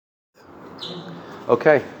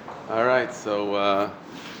Okay, all right. So,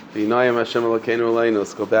 V'nayim Hashem Elokeinu Aleinu.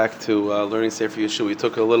 Let's go back to learning Sefer Yeshua. We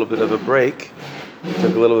took a little bit of a break.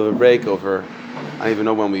 Over. I don't even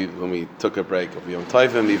know when we took a break over Yom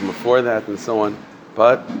Tovim, even before that, and so on.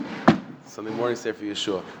 But Sunday morning Sefer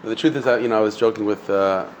Yeshua. But the truth is that I was joking with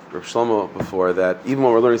Rav Shlomo before that even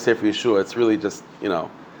when we're learning Sefer Yeshua, it's really just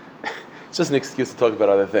it's just an excuse to talk about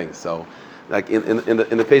other things. So, like in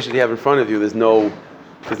the page that you have in front of you, there's no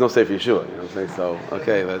Sefer Yeshua. You know what I'm saying? So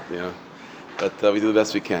okay, but we do the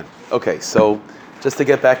best we can. Okay, so just to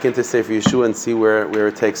get back into Sefer Yeshua and see where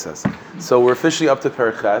it takes us. So we're officially up to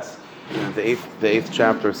Perek Ches, the eighth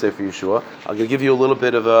chapter of Sefer Yeshua. I'm going to give you a little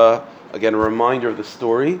bit of a reminder of the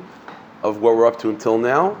story of what we're up to until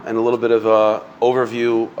now, and a little bit of a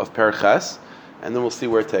overview of Perek Ches, and then we'll see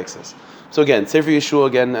where it takes us. So again, Sefer Yeshua,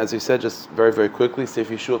 again, as we said, just very, very quickly,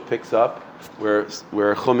 Sefer Yeshua picks up where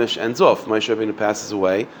Chumash ends off. Moshe Rabbeinu passes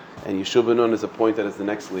away, and Yeshua ben Nun is appointed as the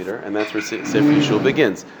next leader, and that's where Sefer Yeshua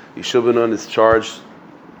begins. Yeshua ben Nun is charged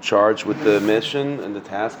with the mission and the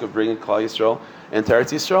task of bringing Klal Yisrael and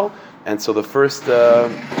Eretz Yisrael, and so the first,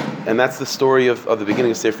 and that's the story of the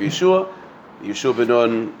beginning of Sefer Yeshua. Yeshua ben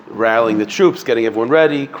Nun rallying the troops, getting everyone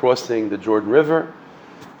ready, crossing the Jordan River,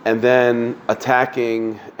 and then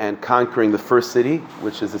attacking and conquering the first city,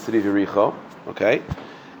 which is the city of Yericho. Okay,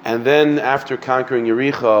 and then after conquering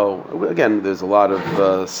Yericho, again, there's a lot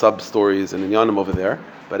of sub-stories and inyanim over there,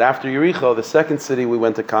 but after Yericho, the second city we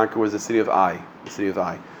went to conquer was the city of Ai.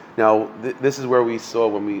 Now, this is where we saw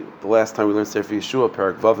the last time we learned Sefer Yeshua,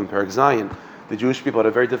 Perek Vav and Perek Zayin, the Jewish people had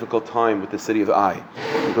a very difficult time with the city of Ai,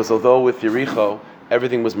 because although with Yericho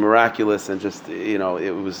everything was miraculous and just it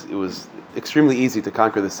was extremely easy to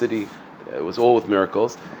conquer the city, it was all with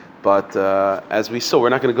miracles. But as we saw, we're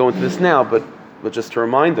not going to go into this now, but just to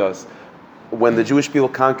remind us, when the Jewish people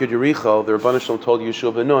conquered Yericho, the Rebbeinu Shalom told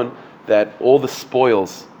Yeshua ben Nun that all the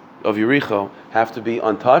spoils of Yericho have to be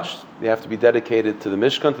untouched. They have to be dedicated to the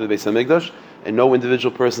Mishkan, to the Beis Hamikdash, and no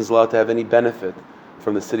individual person is allowed to have any benefit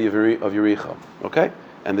from the city of Yericho. Okay?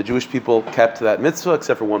 And the Jewish people kept that mitzvah,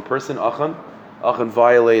 except for one person, Achan. Achan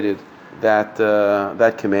violated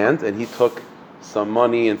that command, and he took some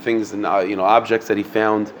money and things and objects that he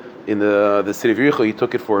found in the city of Yericho. He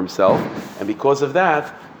took it for himself, and because of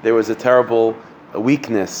that, there was a terrible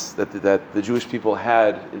weakness that the Jewish people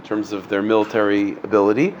had in terms of their military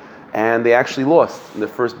ability, and they actually lost in the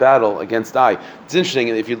first battle against Ai. It's interesting,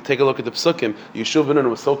 if you take a look at the Psukim, Yeshua ben Nun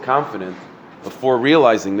was so confident before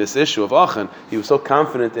realizing this issue of Achan. He was so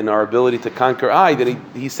confident in our ability to conquer Ai that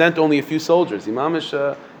he sent only a few soldiers. It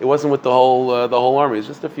wasn't with the whole army; it was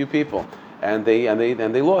just a few people, and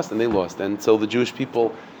they lost, and so the Jewish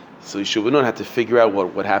people. So Yeshua ben Nun had to figure out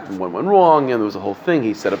what happened, what went wrong, and there was a whole thing.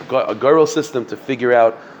 He set up a Gurul system to figure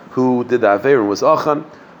out who did the Aveir, and was Achan.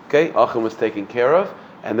 Okay, Achan was taken care of,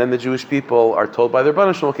 and then the Jewish people are told by their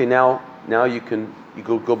Rebbeinu Shalom, okay, now you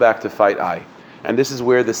go back to fight Ai. And this is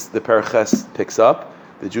where the Perek Ches picks up.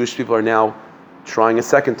 The Jewish people are now trying a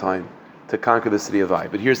second time to conquer the city of Ai.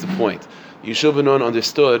 But here's the point. Yeshua ben Nun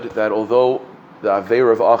understood that although the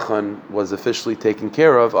Aveir of Achan was officially taken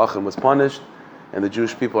care of, Achan was punished, and the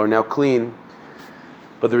Jewish people are now clean,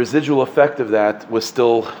 but the residual effect of that was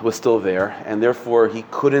still there, and therefore he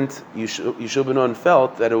couldn't. Yeshua ben Nun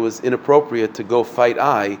felt that it was inappropriate to go fight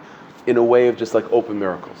Ai in a way of just like open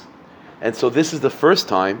miracles. And so this is the first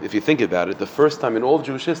time, if you think about it, the first time in all of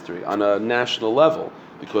Jewish history on a national level,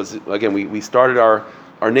 because again we started our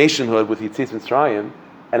nationhood with Yetzias Mitzrayim,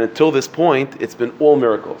 and until this point it's been all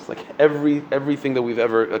miracles. Like everything that we've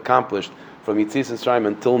ever accomplished from Yetzias Mitzrayim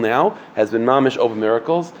until now has been mamish open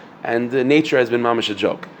miracles, and nature has been mamish a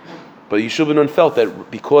joke. But Yeshua ben Nun felt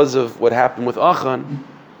that because of what happened with Achan,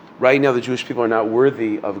 right now the Jewish people are not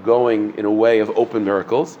worthy of going in a way of open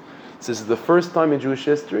miracles. So this is the first time in Jewish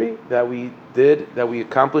history that we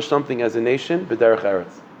accomplished something as a nation, b'derech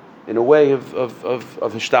eretz, in a way of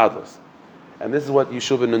hishtadlus. And this is what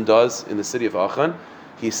Yeshua ben Nun does in the city of Achan.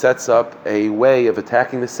 He sets up a way of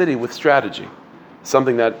attacking the city with strategy,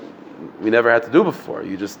 something that we never had to do before.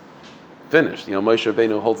 You just finished. Moshe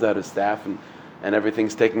Rabbeinu holds out his staff and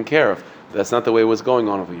everything's taken care of. That's not the way it was going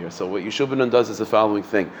on over here. So what Yeshua ben Nun does is the following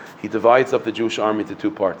thing. He divides up the Jewish army into two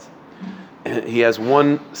parts. He has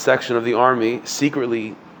one section of the army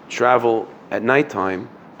secretly travel at nighttime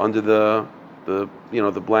under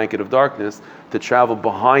the blanket of darkness to travel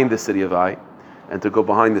behind the city of Ai, and to go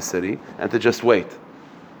behind the city and to just wait.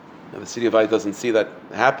 Now the city of Ai doesn't see that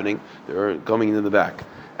happening; they're coming in the back.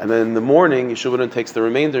 And then in the morning, Yeshua ben Nun takes the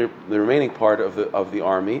remaining part of the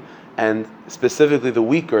army, and specifically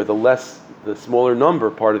the smaller number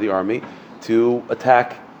part of the army, to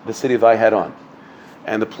attack the city of Ai head on.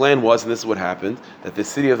 And the plan was, and this is what happened, that the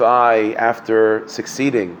city of Ai, after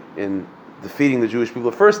succeeding in defeating the Jewish people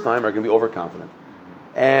the first time, are going to be overconfident.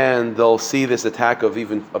 And they'll see this attack of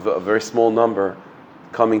a very small number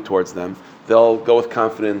coming towards them. They'll go with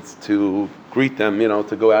confidence to greet them,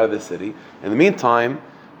 to go out of the city. In the meantime,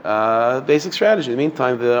 basic strategy. In the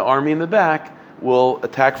meantime, the army in the back will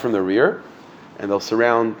attack from the rear, and they'll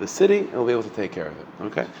surround the city, and they'll be able to take care of it.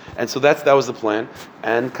 Okay, and so that was the plan.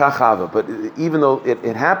 And kachava. But even though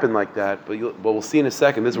it happened like that, but we'll see in a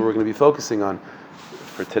second. This is what we're going to be focusing on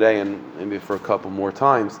for today, and maybe for a couple more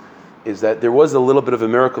times, is that there was a little bit of a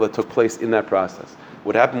miracle that took place in that process.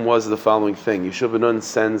 What happened was the following thing: Yeshua ben Nun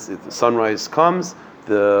sends, if the sunrise comes,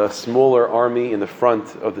 the smaller army in the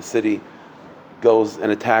front of the city goes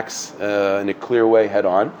and attacks in a clear way head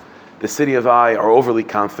on. The city of Ai are overly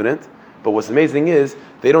confident, but what's amazing is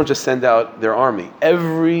they don't just send out their army.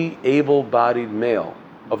 Every able-bodied male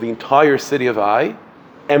of the entire city of Ai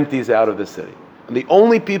empties out of the city. And the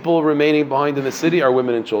only people remaining behind in the city are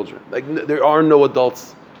women and children. There are no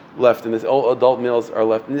adults left in this. All adult males are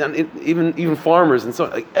left. And even farmers and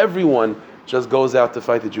so on. Everyone just goes out to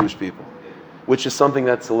fight the Jewish people, which is something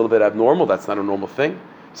that's a little bit abnormal. That's not a normal thing.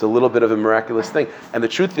 It's a little bit of a miraculous thing. And the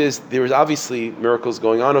truth is, there is obviously miracles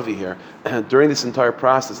going on over here. During this entire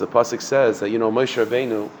process, the Pasuk says that, Moshe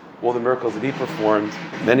Rabbeinu, all the miracles that he performed,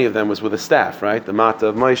 many of them was with a staff, right? The Mata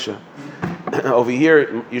of Moshe. Over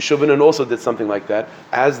here, Yeshua ben Nun also did something like that.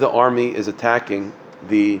 As the army is attacking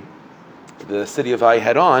the city of Ai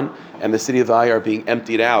head on, and the city of Ai are being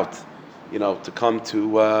emptied out, to come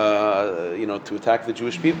to attack the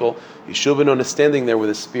Jewish people, Yeshua ben Nun is standing there with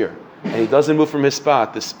a spear. And he doesn't move from his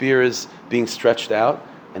spot. The spear is being stretched out,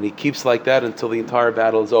 and he keeps like that until the entire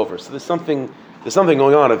battle is over. So there's something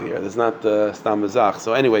going on over here. There's not Stam Mazach.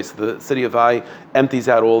 So anyway, the city of Ai empties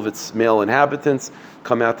out all of its male inhabitants,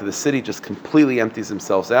 come out to the city, just completely empties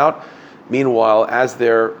themselves out. Meanwhile, as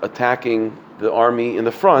they're attacking the army in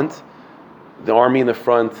the front,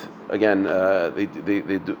 again,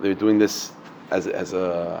 they're doing this as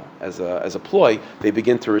a ploy. They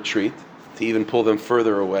begin to retreat to even pull them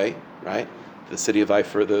further away, right? The city of Ai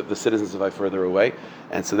the citizens of Ai further away,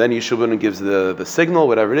 and so then Yeshua ben Nun gives the signal,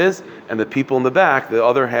 whatever it is, and the people in the back, the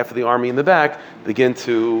other half of the army in the back, begin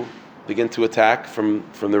to attack from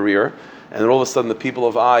the rear, and then all of a sudden the people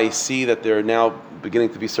of Ai see that they're now beginning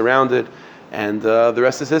to be surrounded, and the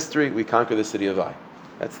rest is history. We conquer the city of Ai.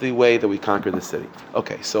 That's the way that we conquer the city.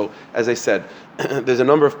 Okay, so as I said, there's a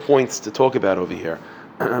number of points to talk about over here.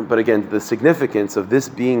 But again, the significance of this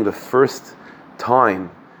being the first time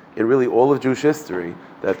in really all of Jewish history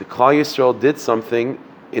that the Klal Yisrael did something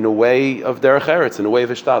in a way of derech eretz, in a way of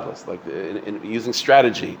ishtadlus, like in using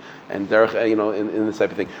strategy and derech, in this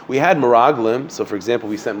type of thing. We had meraglim, so for example,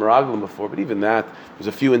 we sent meraglim before, but even that, there's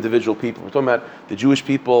a few individual people. We're talking about the Jewish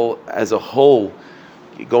people as a whole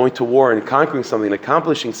going to war and conquering something, and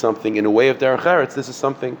accomplishing something in a way of derech eretz. This is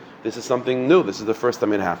something new. This is the first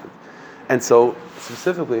time it happened. And so,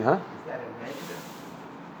 specifically, Is that a negative?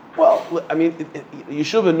 Well, I mean,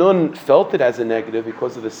 Yeshua ben Nun felt it as a negative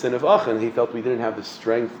because of the sin of Achan. He felt we didn't have the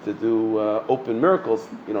strength to do open miracles,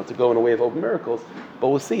 to go in a way of open miracles. But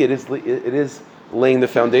we'll see, it is laying the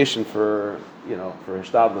foundation for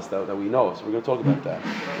Hishtadlus that we know. So we're going to talk about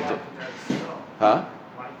that.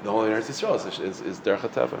 The Holy Eretz Yisrael is Derech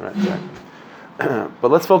HaTeva, right? But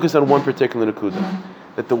let's focus on one particular nekuda.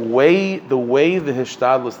 That the way the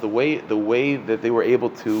Hishtadlus, the way that they were able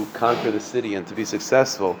to conquer the city and to be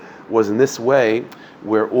successful was in this way,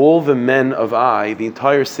 where all the men of Ai, the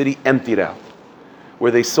entire city, emptied out,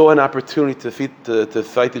 where they saw an opportunity to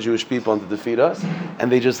fight the Jewish people and to defeat us,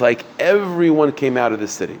 and they just everyone came out of the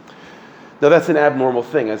city. Now that's an abnormal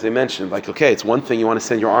thing, as I mentioned. It's one thing you want to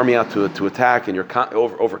send your army out to attack, and you're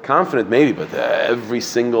overconfident maybe, but every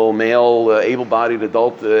single male, able-bodied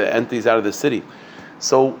adult empties out of the city.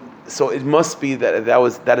 So it must be that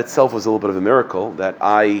itself was a little bit of a miracle, that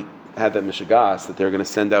I had that mishagas, that they're going to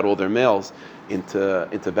send out all their males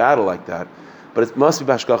into battle like that. But it must be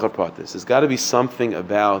bashgacha pratis. There's got to be something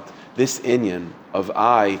about this inyan of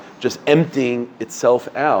I just emptying itself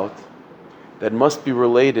out that must be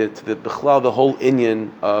related to the whole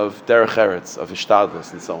inyan of derech eretz, of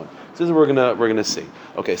ishtadlus, and so on. So this is what we're gonna see.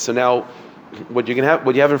 Okay, so now what you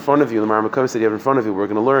have in front of you, the Maram HaKodesh that you have in front of you, we're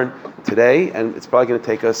going to learn today, and it's probably going to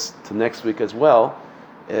take us to next week as well,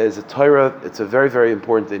 is a Torah. It's a very, very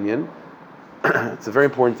important inyan. It's a very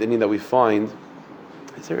important inyan that we find.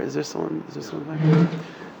 Is there someone back there?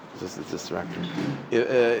 It's distracting.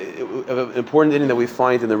 An important inyan that we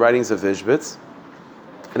find in the writings of Ishbitz,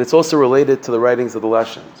 and it's also related to the writings of the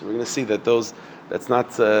Leshem. So we're going to see that those That's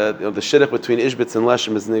not the shidduch between Ishbitz and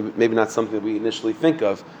Leshem is maybe not something that we initially think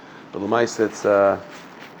of, but Lamais, it's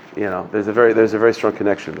there's a very strong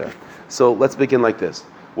connection there. So let's begin like this.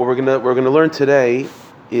 What we're gonna learn today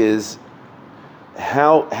is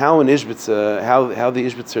how an Ishbitzer, how the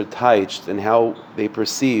Ishbitzer teached and how they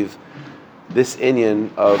perceive this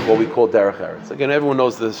inyan of what we call derech eretz. Again, everyone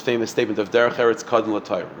knows this famous statement of derech eretz kadmon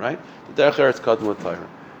l'Torah, right? The derech eretz kadmon l'Torah.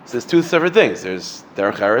 So there's two separate things. There's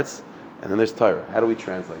derech eretz, and then there's Torah. How do we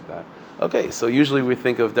translate that? Okay, so usually we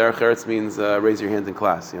think of derech eretz means raise your hand in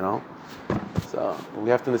class, So we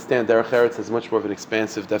have to understand derech eretz has much more of an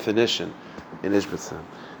expansive definition in Ishbitzer.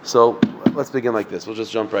 So let's begin like this. We'll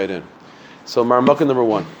just jump right in. So Marmukah number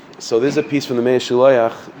 1. So there's a piece from the Meir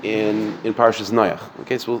Shiloach in Parshas Noach.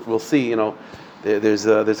 Okay, so we'll see. There's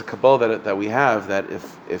a Kabbalah that we have that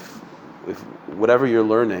if whatever you're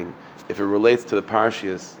learning, if it relates to the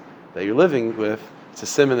parshas that you're living with, it's a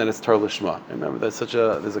siman that it's tar lishma. Remember, there's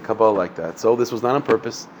a Kabbalah like that. So this was not on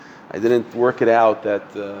purpose. I didn't work it out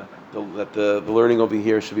that the learning over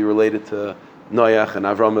here should be related to Noach and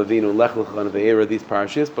Avram Avinu, Lech Lecha and Ve'era, these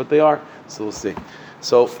parshas, but they are. So we'll see.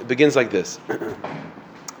 So it begins like this.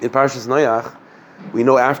 In Parshas Noach, we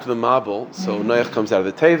know after the Mabul, so Noach comes out of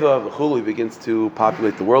the Teva, V'chulu, he begins to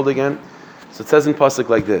populate the world again. So it says in Pasuk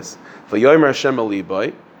like this: V'yomer Hashem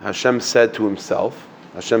alibai, Hashem said to himself,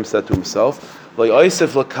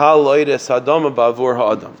 V'yoisef l'kal loides hadam ba'avur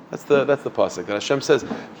ha'adam. That's the Pasuk. That Hashem says,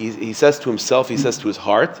 he says to himself, he says to his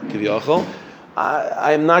heart, Kiviyachol,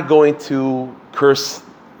 I am not going to curse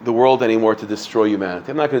the world anymore to destroy humanity.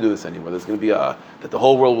 I'm not going to do this anymore. There's going to be that the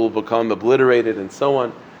whole world will become obliterated and so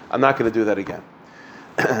on. I'm not going to do that again.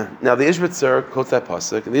 Now the Ishbitzer quotes that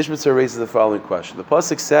pasuk, and the Ishbitzer raises the following question. The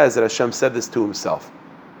pasuk says that Hashem said this to himself.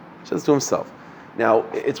 He says to himself. Now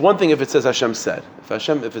it's one thing if it says Hashem said.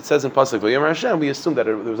 If it says in pasuk V'yomer Hashem, we assume that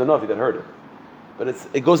there was a Navi that heard it. But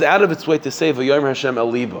it goes out of its way to say V'yomer Hashem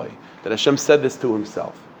el libai, that Hashem said this to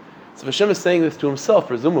himself. So if Hashem is saying this to himself,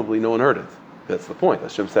 presumably no one heard it. That's the point.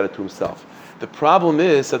 Hashem said it to himself. The problem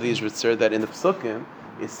is, said the Ishbitzer, that in the Psukim,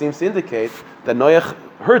 it seems to indicate that Noach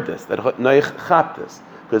heard this, that Noach chapped this.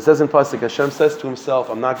 Because it says in Pasuk, Hashem says to himself,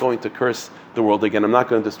 I'm not going to curse the world again, I'm not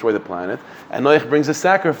going to destroy the planet. And Noach brings a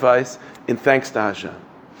sacrifice in thanks to Hashem.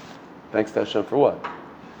 Thanks to Hashem for what?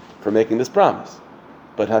 For making this promise.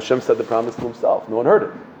 But Hashem said the promise to himself. No one heard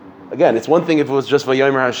it. Again, it's one thing if it was just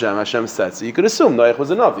Vayomer Hashem said. So you could assume Noach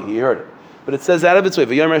was a Navi, he heard it. But it says out of its way,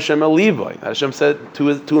 V'yomer Hashem el libai. Hashem said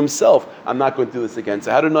to himself, I'm not going to do this again. So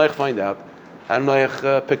how did Noach find out? How did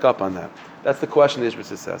Noach pick up on that? That's the question the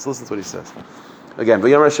Ishbitzer says. Listen to what he says. Again,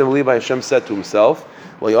 V'yomer Hashem el libai, Hashem said to himself,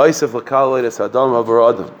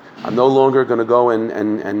 I'm no longer going to go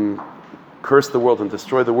and curse the world and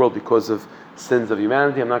destroy the world because of sins of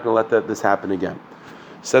humanity. I'm not going to let this happen again.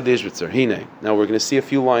 Said the Ishbitzer, Hine. Now we're going to see a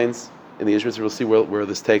few lines in the Ishbitzer, we'll see where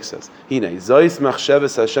this takes us. Even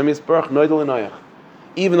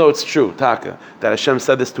though it's true, Taka, that Hashem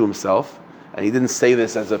said this to himself, and he didn't say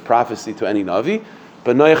this as a prophecy to any Navi,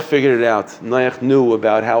 but Noach figured it out. Noach knew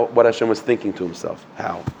about what Hashem was thinking to himself.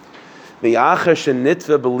 How? Because,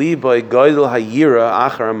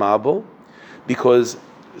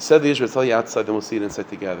 said the Ishbitzer, I'll tell you outside, then we'll see it inside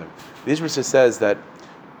together. The Ishbitzer says that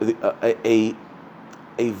a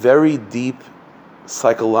very deep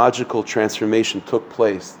psychological transformation took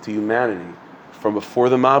place to humanity from before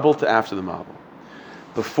the Mabul to after the Mabul.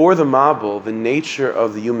 Before the Mabul, the nature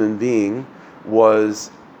of the human being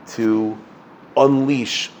was to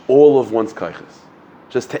unleash all of one's kaiches,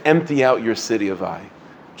 just to empty out your city of I,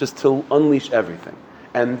 just to unleash everything.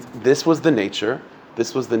 And this was the nature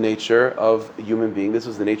of a human being, this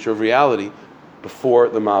was the nature of reality before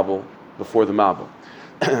the Mabul.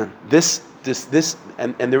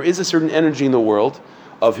 And there is a certain energy in the world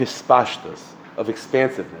of hispashtus, of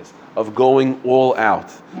expansiveness, of going all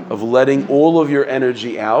out, of letting all of your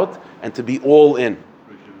energy out and to be all in.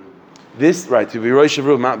 This, right, to be Rosh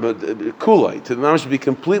Hashanah, Kulai, to be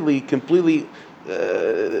completely,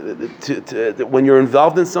 when you're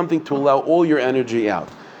involved in something, to allow all your energy out.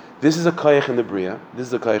 This is a kayach in the Bria.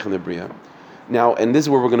 Now, and this is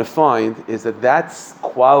where we're going to find is that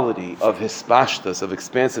quality of hispashtus, of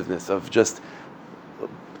expansiveness, of just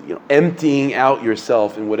emptying out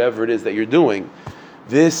yourself in whatever it is that you're doing.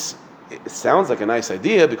 It sounds like a nice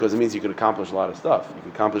idea because it means you can accomplish a lot of stuff. You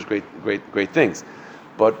can accomplish great things.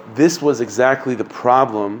 But this was exactly the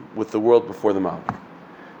problem with the world before the Mabul,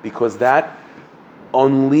 because that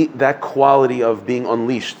quality of being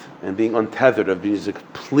unleashed and being untethered, of being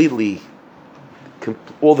completely,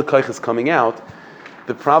 all the kaiches coming out.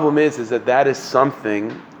 The problem is that is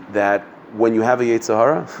something that when you have a Yetzer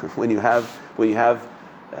Hara, when you have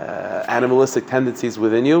animalistic tendencies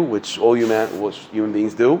within you, which human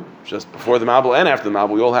beings do, just before the Mabul and after the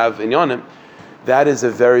Mabul, we all have inyanim. That is a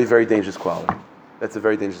very, very dangerous quality. That's a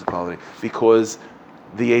very dangerous quality because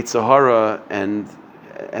the Yetzer Hara and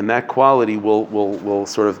that quality will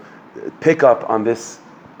sort of pick up on this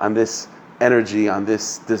energy, on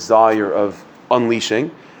this desire of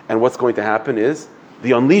unleashing, and what's going to happen is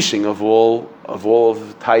the unleashing of all of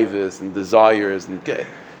taivas and desires, and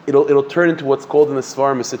it'll turn into what's called in the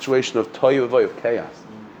Svarim a situation of toyu v'voy, of chaos.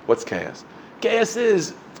 What's chaos? Chaos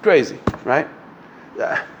is it's crazy, right?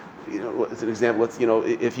 As an example,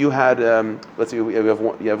 if you had, let's say you have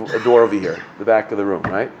a door over here, the back of the room,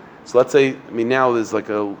 right? So let's say, now there's like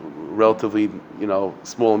a relatively,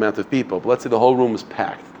 small amount of people, but let's say the whole room is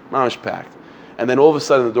packed, mamish packed, and then all of a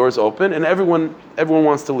sudden the doors open and everyone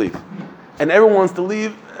wants to leave, and everyone wants to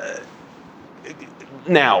leave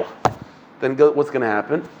now. Then what's going to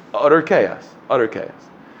happen? Utter chaos.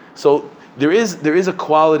 So there is a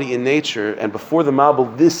quality in nature, and before the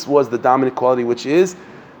Mabul, this was the dominant quality, which is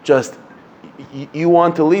just you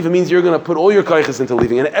want to leave. It means you're going to put all your kaiches into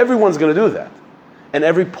leaving, and everyone's going to do that. And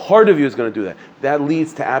every part of you is going to do that. That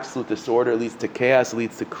leads to absolute disorder, leads to chaos,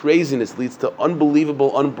 leads to craziness, leads to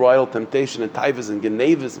unbelievable, unbridled temptation and taivas and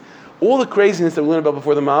genevas. All the craziness that we learned about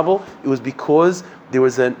before the Mabul, it was because there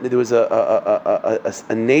was a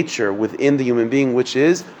nature within the human being which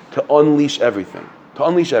is to unleash everything.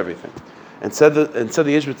 And said the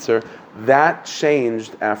Ishbitzer, that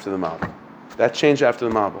changed after the Mabul.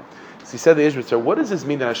 So he said to the Ishbitzer, what does this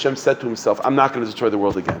mean that Hashem said to himself, I'm not going to destroy the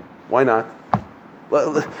world again? Why not?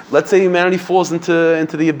 Let's say humanity falls into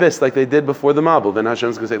the abyss like they did before the Mabul. Then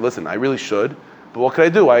Hashem's going to say, listen, I really should, but what could I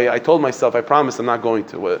do? I told myself, I promised I'm not going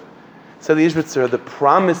to. So the Ishbitzer, the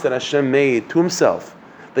promise that Hashem made to himself,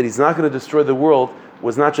 that he's not going to destroy the world,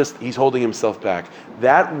 was not just he's holding himself back.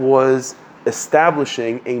 That was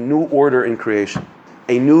establishing a new order in creation,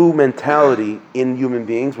 a new mentality in human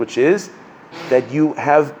beings, which is that you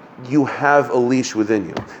have a leash within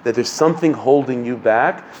you, that there's something holding you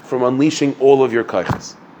back from unleashing all of your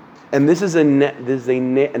kaiches. And this is a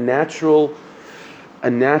natural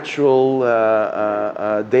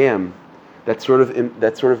dam that's sort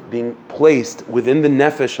of being placed within the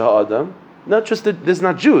nefesh ha'adam. Not just this is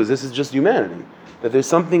not Jews. This is just humanity. That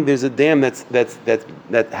there's a dam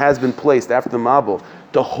that has been placed after the Mabul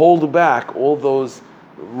to hold back all those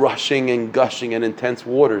rushing and gushing and intense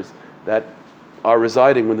waters that are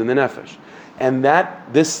residing within the nefesh, and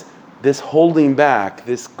that this holding back,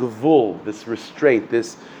 this gevul, this restraint,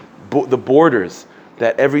 the borders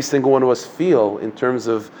that every single one of us feel in terms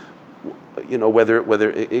of, whether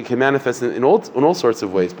it can manifest in all sorts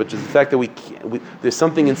of ways, but just the fact that there's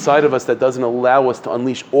something inside of us that doesn't allow us to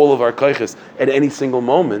unleash all of our kaiches at any single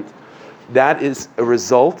moment. That is a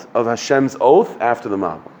result of Hashem's oath after the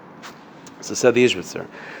Mabul. So said the Ishbitzer,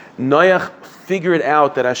 Noach figured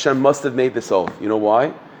out that Hashem must have made this oath. You know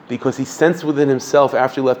why? Because he sensed within himself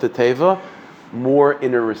after he left the Teva more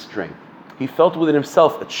inner restraint. He felt within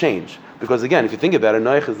himself a change. Because again, if you think about it,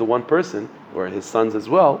 Noach is the one person, or his sons as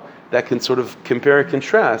well, that can sort of compare and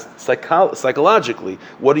contrast psychologically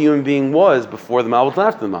what a human being was before the Mabul and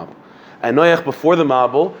after the Mabul. And Noach before the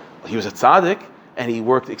Mabul, he was a tzaddik, and he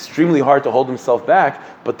worked extremely hard to hold himself back,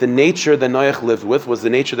 but the nature that Noach lived with was the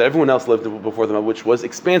nature that everyone else lived with before them, which was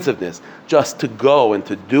expansiveness, just to go and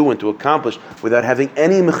to do and to accomplish without having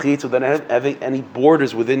any mechitz, without having any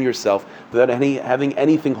borders within yourself, without having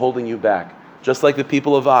anything holding you back. Just like the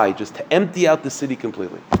people of Ai, just to empty out the city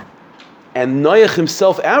completely. And Noach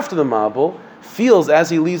himself, after the Mabul, feels as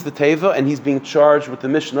he leaves the Teva and he's being charged with the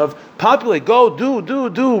mission of populate, go,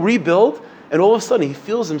 do, rebuild. And all of a sudden, he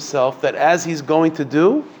feels himself that as he's going to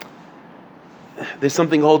do, there's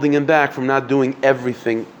something holding him back from not doing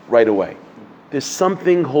everything right away. There's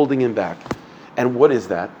something holding him back. And what is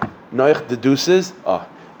that? Noach deduces,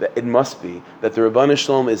 that it must be that the Rabbanu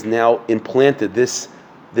Shalom is now implanted these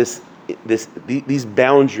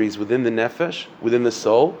boundaries within the nefesh, within the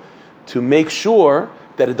soul, to make sure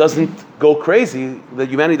that it doesn't go crazy, that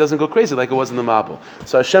humanity doesn't go crazy like it was in the Mabul.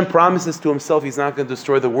 So Hashem promises to himself he's not going to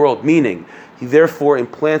destroy the world, meaning he therefore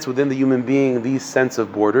implants within the human being these sense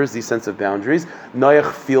of borders, these sense of boundaries.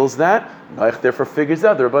 Noach feels that. Noach therefore figures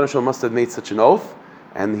out the Rabbanu Shalom must have made such an oath,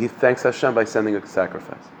 and he thanks Hashem by sending a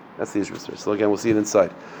sacrifice. That's the Ishbitzer. So again, we'll see it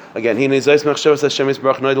inside. Again, this oath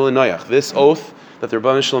that the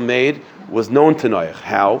Rabbanu Shalom made was known to Noach.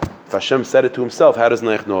 How? If Hashem said it to himself, how does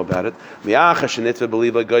Noach know about it?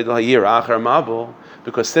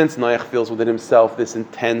 Because since Noach feels within himself this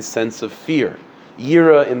intense sense of fear.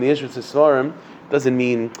 Yira in the Ishbitzer Svarim doesn't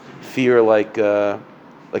mean fear like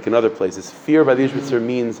in other places. Fear by the Ishbitzer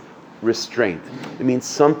means restraint. It means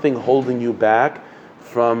something holding you back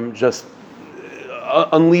from just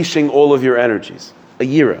unleashing all of your energies. A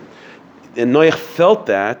yira. And Noach felt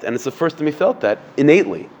that, and it's the first time he felt that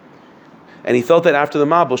innately. And he felt that after the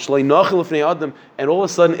Mabul, and all of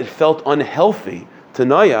a sudden it felt unhealthy to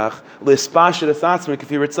Noach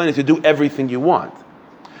to do everything you want.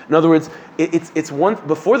 In other words, it's one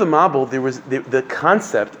before the Mabul there was the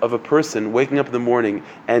concept of a person waking up in the morning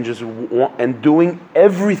and just and doing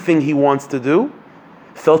everything he wants to do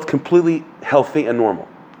felt completely healthy and normal.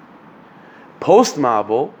 Post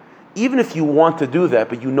Mabul, even if you want to do that,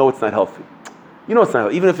 but you know it's not healthy. You know it's not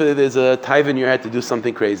healthy. Even if there's a taiva in your head to do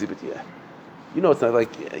something crazy, but it's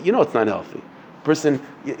not healthy. Person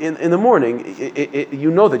in the morning, you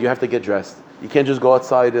know that you have to get dressed. You can't just go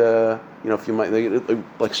outside. If you might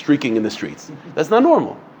like streaking in the streets. That's not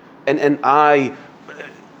normal. And I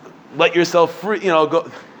let yourself free. Go.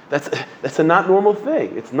 That's a not normal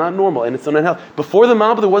thing. It's not normal, and it's unhealthy. Before the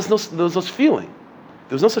Mabul, there was no feeling.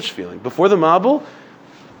 There was no such feeling. Before the Mabul,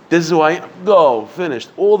 this is who I am. Go,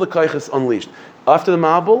 finished. All the kaiches unleashed. After the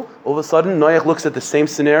Mabul, all of a sudden, Noach looks at the same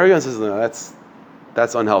scenario and says, no,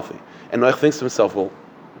 that's unhealthy. And Noach thinks to himself, well,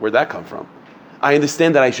 where'd that come from? I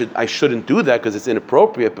understand that I shouldn't do that because it's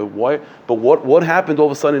inappropriate, but why? But what happened all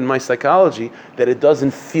of a sudden in my psychology that it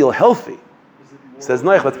doesn't feel healthy? Says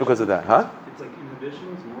Noach, that's because of that, huh? It's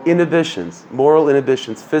like moral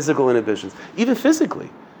inhibitions, physical inhibitions, even physically.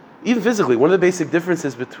 One of the basic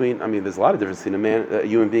differences between, there's a lot of difference between a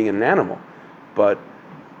human being and an animal, but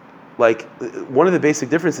like one of the basic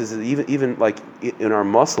differences is even like in our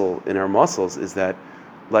muscles is that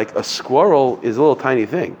like a squirrel is a little tiny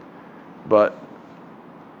thing, but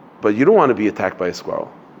you don't want to be attacked by a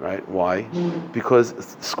squirrel, right? Why?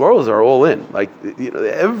 Because squirrels are all in. Like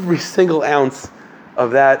every single ounce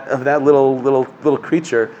of that little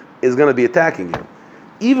creature is going to be attacking you.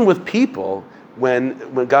 Even with people,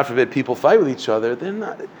 when God forbid people fight with each other,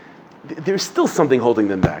 there's still something holding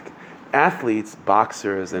them back. Athletes,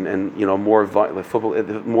 boxers, and more football,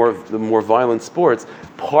 the more violent sports,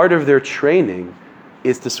 part of their training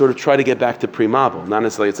is to sort of try to get back to pre-Mabul. Not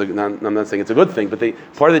necessarily, I'm not saying it's a good thing, but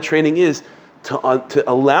part of the training is to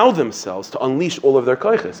allow themselves to unleash all of their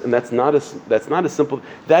koiches, and that's not a simple.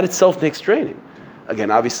 That itself takes training. Again,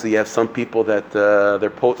 obviously, you have some people that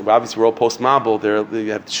obviously we're all post-Mabul. They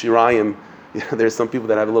have shirayim. There's some people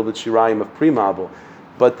that have a little bit shirayim of pre-Mabul.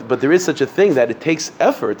 But there is such a thing that it takes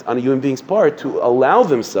effort on a human being's part to allow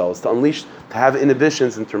themselves to unleash, to have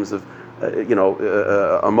inhibitions in terms of,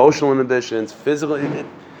 emotional inhibitions, physical.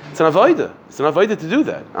 It's an avodah. It's an avodah to do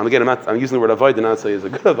that. I'm using the word avodah not to say it's a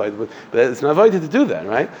good avodah, but it's an avodah to do that,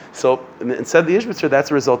 right? So, and said the Ishbitzer,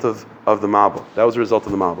 that's a result of the Mabul. That was a result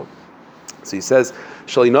of the Mabul. So he says,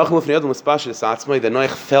 that Noach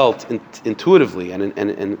felt intuitively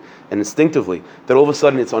and instinctively that all of a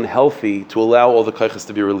sudden it's unhealthy to allow all the kaiches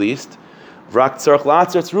to be released.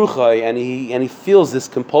 And he feels this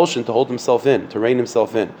compulsion to hold himself in, to rein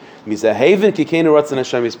himself in. And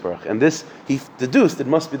this, he deduced,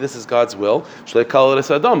 this is God's will,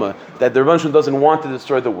 that the Rebbe doesn't want to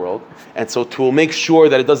destroy the world. And so to make sure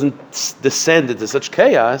that it doesn't descend into such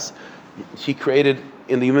chaos, he created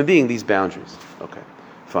in the human being these boundaries. Okay,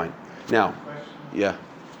 fine. Now, yeah.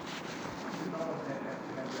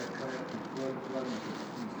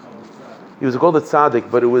 He was called a tzaddik,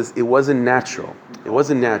 but it wasn't natural. It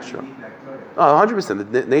wasn't natural.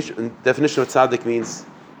 100%. The definition of tzaddik means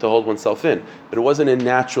to hold oneself in, but it wasn't a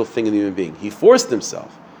natural thing in the human being. He forced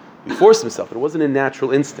himself, but it wasn't a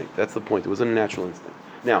natural instinct. That's the point. It wasn't a natural instinct.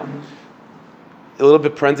 Now, a little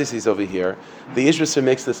bit parentheses over here. The Ishbitzer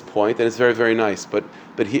makes this point, and it's very, very nice. But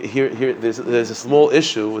here there's a small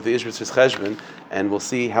issue with the Ishbitzer's cheshbon, and we'll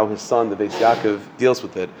see how his son, the Beis Yaakov, deals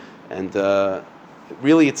with it. And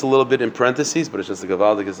really, it's a little bit in parentheses, but it's just a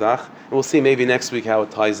gavaldik gezach. And we'll see maybe next week how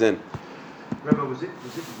it ties in. Rebbe, was it the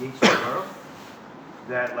Yetzer Hara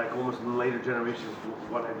that, like almost in later generations,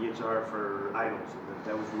 what had Yetzer Hara for idols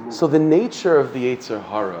that was removed? So the nature of the Yetzer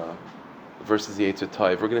Hara versus the Yetzer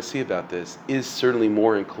Tov, we're going to see about this, is certainly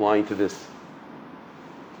more inclined to this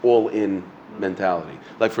all-in mentality.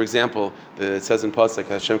 Like, for example, it says in Pasuk,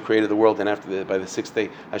 Hashem created the world, and by the sixth day,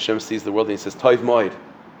 Hashem sees the world, and he says, Tov Moed, the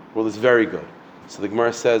world is very good. So the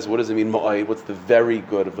Gemara says, what does it mean, Moed? What's the very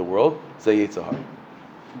good of the world? It's the Yetzer Hara.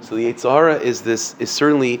 So the Yetzer Hara is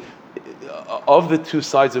certainly, of the two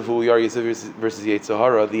sides of who we are, versus the Yetzer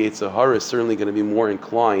Hara, the Yetzer Hara is certainly going to be more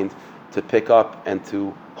inclined to pick up and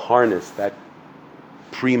to harness that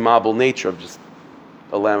pre-Mabul nature of just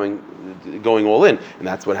going all in, and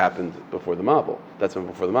that's what happened before the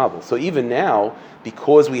Mabul. So even now,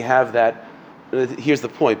 because we have that here's the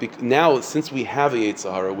point. Now, since we have a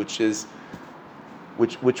Yetzer Hara, which it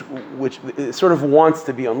sort of wants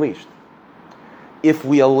to be unleashed, if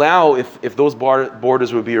we allow, if those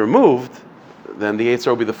borders would be removed, then the Yetzer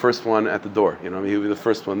Hara will be the first one at the door. He would be the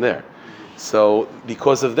first one there. So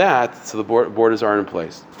because of that, so the borders aren't in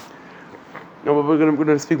place. No, but we're going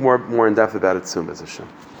to speak more in depth about it soon, Bez Hashem.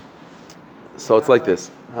 So it's like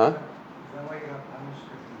this, huh?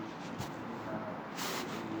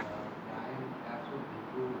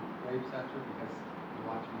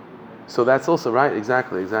 So that's also right,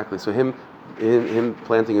 exactly. So him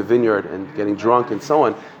planting a vineyard and getting drunk and so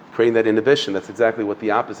on, creating that inhibition. That's exactly what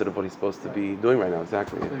the opposite of what he's supposed to be doing right now.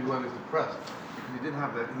 Exactly. Maybe why he was depressed. He didn't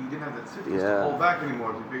have that sickness to hold back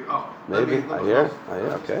anymore. Maybe. I hear.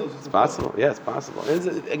 Okay, it's possible. Yeah, it's possible.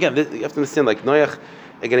 Again, you have to understand. Like Noach,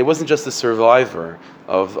 again, he wasn't just a survivor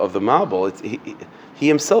of the Mabul. He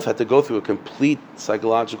himself had to go through a complete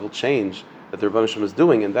psychological change that the Rebbeinu Shem was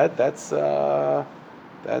doing, and that's that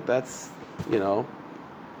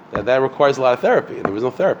requires a lot of therapy. There was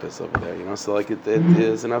no therapist over there, So like it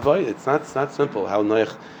is an avoid. It's not simple how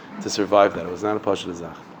Noach to survive that. It was not a pashut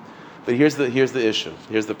zach. But here's the issue.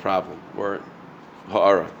 Here's the problem. Or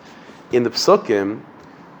ha'ara. In the psukim,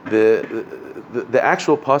 the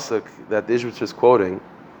actual pasuk that the Ishbitzer is quoting,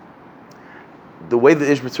 the way the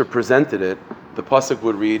Ishbitzer presented it, the pasuk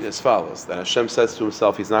would read as follows: that Hashem says to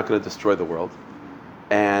himself, He's not going to destroy the world,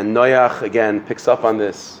 and Noach again picks up on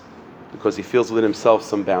this because he feels within himself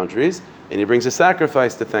some boundaries, and he brings a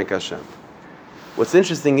sacrifice to thank Hashem. What's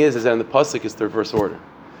interesting is that in the pasuk it's the reverse order.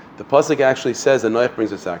 The pasuk actually says that Noach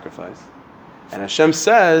brings a sacrifice, and Hashem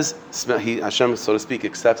says, Hashem, so to speak,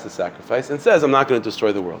 accepts the sacrifice and says, "I'm not going to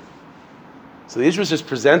destroy the world." So the Israel is just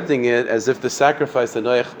presenting it as if the sacrifice that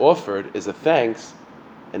Noach offered is a thanks,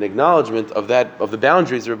 an acknowledgement of the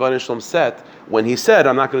boundaries the Rebbeinu Shalom set when he said,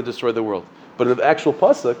 "I'm not going to destroy the world." But in the actual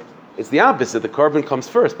pasuk, it's the opposite. The carbon comes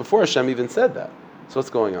first before Hashem even said that. So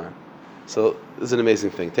what's going on? So this is an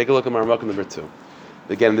amazing thing. Take a look at Marmuk number 2.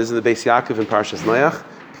 Again, this is the Beis Yaakov in Parshas Noach.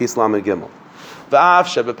 Peace, Lamed Gimel. V'av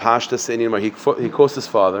shebe pashtas einimar. He quotes his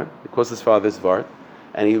father's Vart,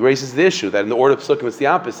 and he raises the issue that in the order of Psukim it's the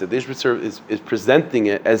opposite. The Ishbitzer is presenting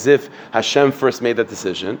it as if Hashem first made that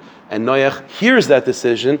decision, and Noach hears that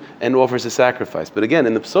decision and offers a sacrifice. But again,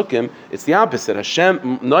 in the Psukim, it's the opposite.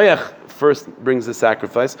 Noach first brings the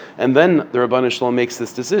sacrifice, and then the Rebbeinu Shalom makes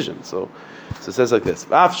this decision. So it says like this: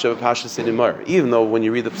 V'av shebe pashtas einimar. Even though when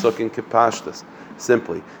you read the Psukim kipashtas,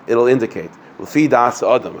 simply, it'll indicate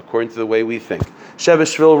according to the way we think, that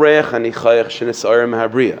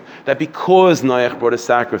because Noach brought a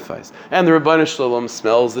sacrifice and the Rebbeinu Shalom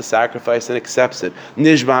smells the sacrifice and accepts it,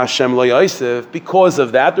 because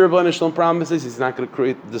of that the Rebbeinu Shalom promises He's not going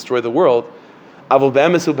to destroy the world.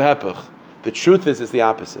 The truth is the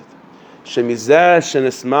opposite.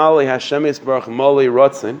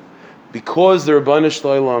 Because the Rebbeinu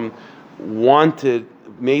Shalom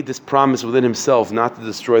made this promise within himself not to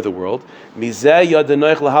destroy the world. That's where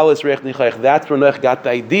Noach got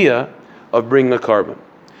the idea of bringing a carbon.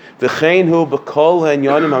 Said the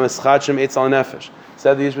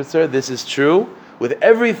Ishbitzer, this is true with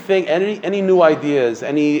everything, any new ideas,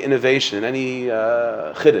 any innovation, any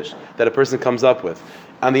chiddush that a person comes up with.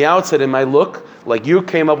 On the outside, it might look like you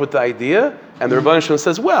came up with the idea, and the Rebbeinu Shalom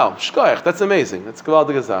says, well, shkoyach, that's amazing. That's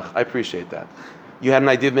gewaldig azach. I appreciate that. You had an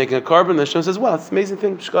idea of making a carbon, and Hashem says, well, it's an amazing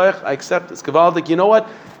thing, shkoyach, I accept, it's gewaldig, you know what?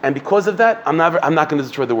 And because of that, I'm not going to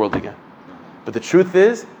destroy the world again. But the truth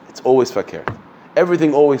is, it's always fakir.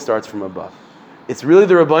 Everything always starts from above. It's really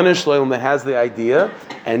the Rebbeinu Shalom that has the idea,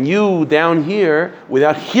 and you down here,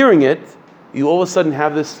 without hearing it, you all of a sudden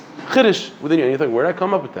have this chiddush within you, and you think, where did I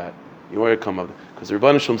come up with that? Where did I come up with that? Because the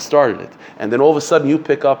Rebbeinu Shalom started it. And then all of a sudden you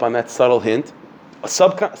pick up on that subtle hint,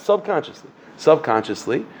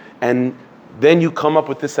 subconsciously, and then you come up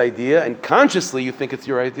with this idea, and consciously you think it's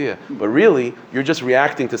your idea. But really, you're just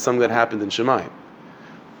reacting to something that happened in Shemayim.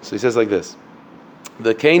 So he says like this.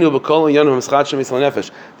 This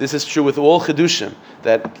is true with all chidushim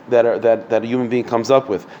that a human being comes up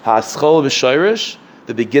with.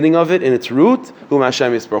 The beginning of it in its root,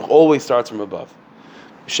 always starts from above.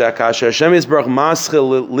 When the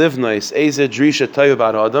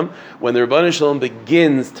Rebbeinu Shalom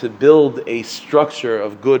begins to build a structure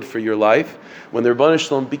of good for your life, when the Rebbeinu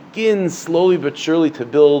Shalom begins slowly but surely to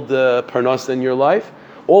build parnasa in your life,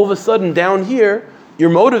 all of a sudden down here, you're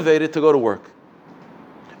motivated to go to work.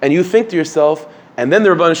 And you think to yourself, and then the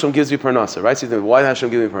Rebbeinu Shalom gives you parnasa, right? So you think, why did Hashem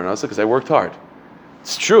give me parnasa? Because I worked hard.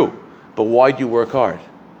 It's true, but why do you work hard?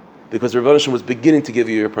 Because the Rebbeinu Shalom was beginning to give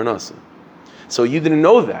you your parnasa. So you didn't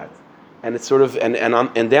know that. And it's sort of,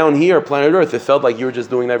 and down here, planet Earth, it felt like you were just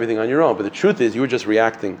doing everything on your own. But the truth is, you were just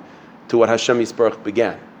reacting to what Hashem Yisparach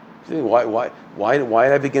began. Why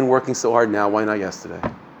did I begin working so hard now? Why not yesterday?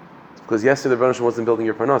 It's because yesterday the Rebbe wasn't building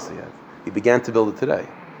your parnasa yet. He began to build it today.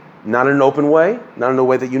 Not in an open way, not in a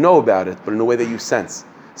way that you know about it, but in a way that you sense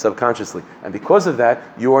subconsciously. And because of that,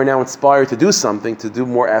 you are now inspired to do something, to do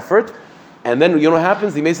more effort. And then, you know what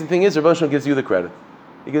happens? The amazing thing is, Rebbe gives you the credit.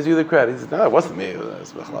 He gives you the credit. He says, no, it wasn't me. It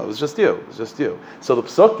was just you. It was just you. So the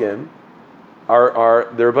psukim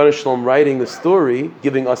are the Rebbe Shalom writing the story,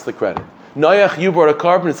 giving us the credit. Noach, you brought a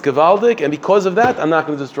carbon, it's Gavaldik, and because of that, I'm not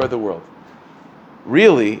going to destroy the world.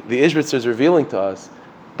 Really, the Ishbitzer is revealing to us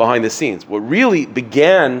behind the scenes. What really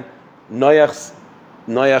began Noach's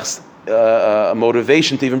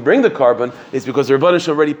motivation to even bring the carbon is because the Rebbe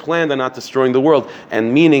Shalom already planned on not destroying the world,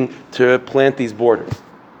 and meaning to plant these borders.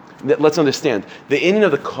 Let's understand the inyan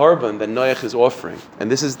of the carbon that Noach is offering, and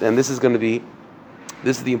this is the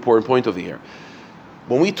important point over here.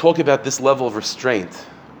 When we talk about this level of restraint,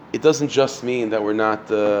 it doesn't just mean that we're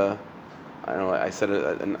not. I don't know. I said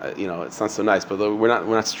it. It's not so nice, but we're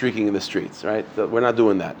not streaking in the streets, right? We're not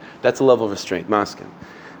doing that. That's a level of restraint, masking.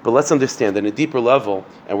 But let's understand that in a deeper level,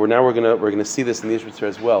 and we're gonna see this in the Ishbitzer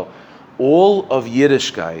as well. All of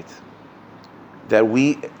Yiddishkeit that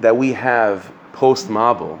we have post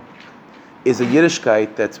Mabul is a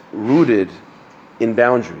Yiddishkeit that's rooted in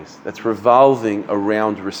boundaries, that's revolving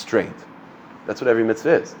around restraint. That's what every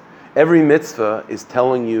mitzvah is. Every mitzvah is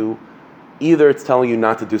telling you, either it's telling you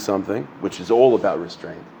not to do something, which is all about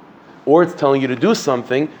restraint, or it's telling you to do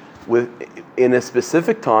something in a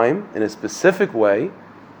specific time, in a specific way,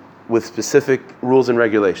 with specific rules and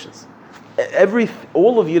regulations.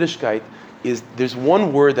 All of Yiddishkeit there's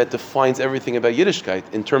one word that defines everything about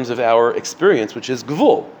Yiddishkeit in terms of our experience, which is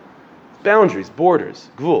gvul. Boundaries, borders,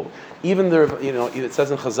 gvul. Even it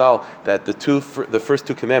says in Chazal that the first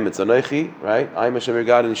two commandments, Anochi, right? I am Hashem your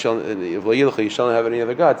God, and you shall not have any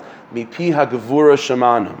other gods. Mipi hagavura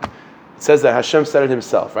shamanum. It says that Hashem said it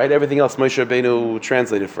himself, right? Everything else Moshe Rabbeinu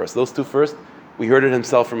translated first. Those two first, we heard it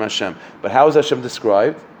himself from Hashem. But how is Hashem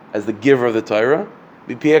described as the giver of the Torah?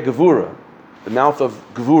 Mipi hagavura, the mouth of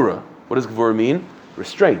gevura. What does gevura mean?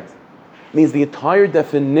 Restraint. It means the entire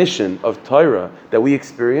definition of Torah that we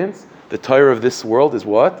experience. The Torah of this world is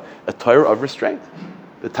what? A Torah of restraint.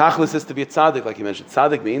 The tachlis is to be a tzaddik, like you mentioned.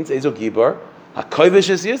 Tzaddik means ezo gibar. Hakovish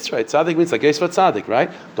is yitzray. Tzaddik means like yesva tzaddik,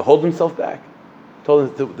 right? To hold himself back.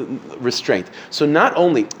 To restraint. So not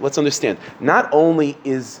only, let's understand, not only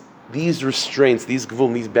is these restraints, these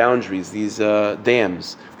gvul, these boundaries, these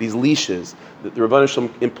dams, these leashes, that the Rebbeinu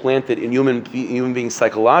Shalom implanted in human beings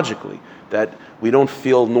psychologically, that we don't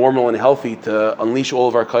feel normal and healthy to unleash all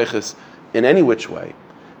of our koiches in any which way.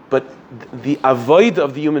 But the avoid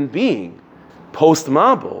of the human being,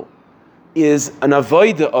 post-Mabul, is an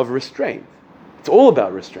avoida of restraint. It's all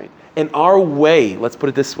about restraint. And our way, let's put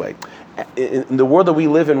it this way, in the world that we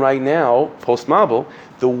live in right now, post-Mabul,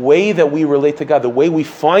 the way that we relate to God, the way we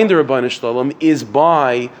find the Rebbeinu Shalom is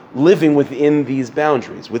by living within these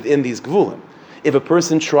boundaries, within these gvulim. If a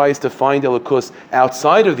person tries to find Elokus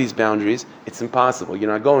outside of these boundaries, it's impossible.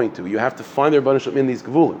 You're not going to. You have to find the Rebbeinu Shalom in these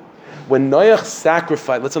gvulim. When Noach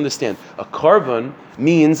sacrificed, let's understand, a carbon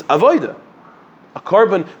means avoida. A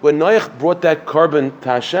carbon, when Noach brought that carbon to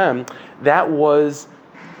Hashem, that was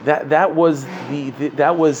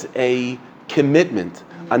a commitment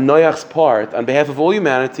on Noach's part, on behalf of all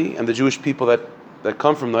humanity and the Jewish people that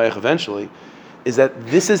come from Noach eventually, is that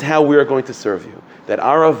this is how we are going to serve you. That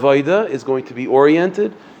our avoida is going to be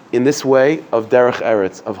oriented in this way of derech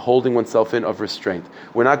eretz, of holding oneself in, of restraint.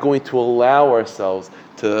 We're not going to allow ourselves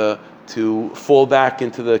to fall back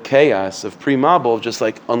into the chaos of pre-Mabul, just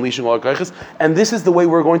like unleashing all our koiches. And this is the way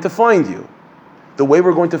we're going to find you. The way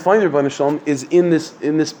we're going to find the Rebbeinu Shalom is in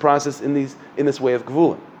this process, in this way of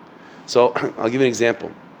Gvulim. So I'll give you an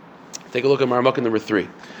example. Take a look at Maramukah number 3.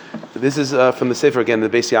 This is from the Sefer again, the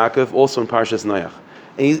Beis Yaakov, also in Parshas Noach.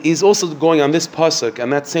 And he's also going on this pasuk,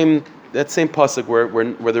 and that same pasuk where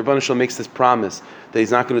the Rebbeinu Shalom makes this promise that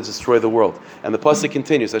he's not going to destroy the world. And the pasuk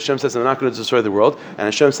continues. Hashem says, I'm not going to destroy the world. And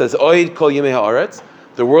Hashem says, Oid kol yemei haaretz.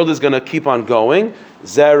 The world is going to keep on going.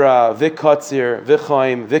 Zera, v'katzir,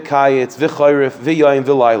 v'chaim, v'kayetz, v'chayrif, v'yayim,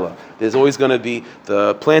 v'layla. There's always going to be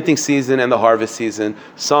the planting season and the harvest season,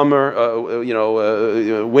 summer,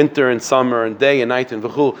 winter and summer, and day and night, and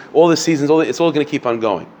v'chul. All the seasons, it's all going to keep on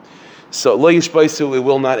going. So lo yishbaisu, it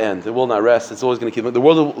will not end. It will not rest. It's always going to keep. The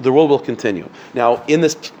world will continue. Now, in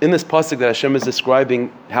this pasuk that Hashem is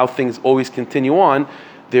describing how things always continue on,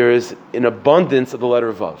 there is an abundance of the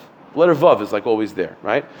letter Vav. The letter Vav is like always there,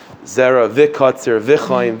 right? Zera, v'katzer,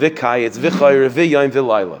 v'chaim, v'kayetz, v'chayr, v'yayim,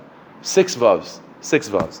 v'layla. 6 vavs. 6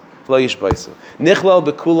 vavs. Lo yishbaisu. Nichlal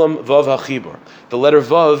bekulam vav hachibur. The letter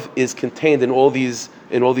vav is contained in all these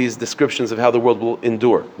descriptions of how the world will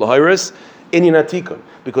endure. Lahairis inyan atikun.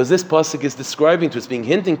 Because this pasuk is describing to us,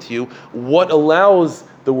 hinting to you what allows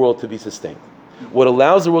the world to be sustained. What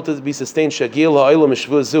allows the world to be sustained, shagil ha'olam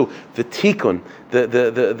shvuzu, the tikkun,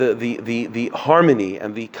 the harmony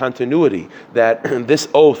and the continuity that this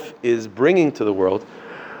oath is bringing to the world.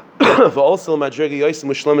 And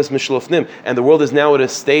the world is now at a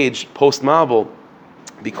stage post-Mabul,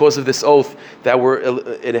 because of this oath, that we're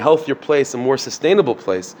in a healthier place, a more sustainable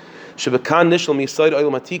place. That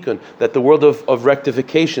the world of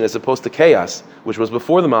rectification, as opposed to chaos, which was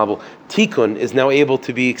before the Mabul, tikkun is now able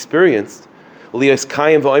to be experienced. And this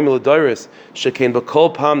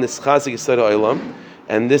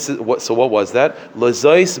is what. So what was that?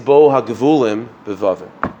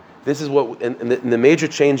 This is what, and the major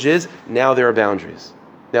change is now there are boundaries.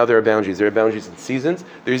 Now there are boundaries. There are boundaries in seasons.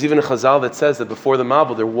 There's even a Chazal that says that before the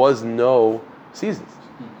Mabul there was no seasons.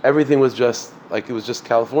 Everything was just like it was just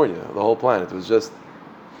California, the whole planet. It's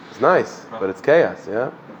nice, but it's chaos.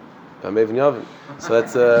 Yeah. So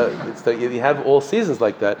that's you have all seasons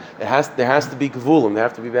like that. There has to be gvulim. There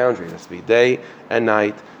have to be boundaries. There has to be day and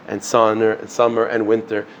night, and summer and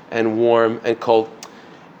winter, and warm and cold,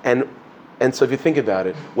 and so if you think about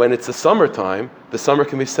it, when it's the summertime, the summer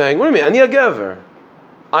can be saying, "What do you mean, ani hagever?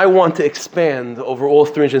 I want to expand over all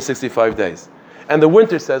 365 days," and the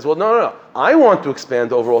winter says, "Well, no, I want to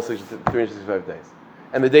expand over all 365 days."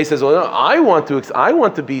 And the day says, "Well, no, I want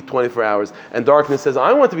to be 24 hours." And darkness says,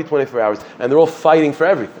 "I want to be 24 hours." And they're all fighting for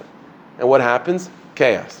everything. And what happens?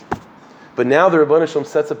 Chaos. But now the Rebbeinu Shalom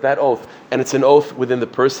sets up that oath, and it's an oath within the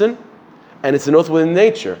person, and it's an oath within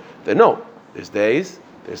nature. That no, there's days,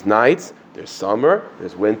 there's nights, there's summer,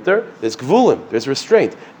 there's winter, there's gvulim, there's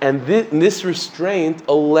restraint. And this restraint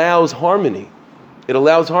allows harmony. It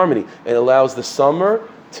allows harmony. It allows the summer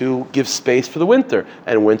to give space for the winter,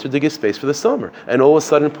 and winter to give space for the summer. And all of a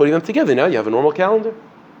sudden, putting them together, now you have a normal calendar.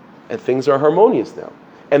 And things are harmonious now.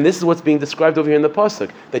 And this is what's being described over here in the pasuk,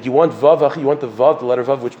 that you want vav, you want the vav, the letter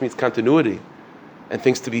vav, which means continuity, and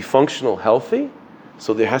things to be functional, healthy.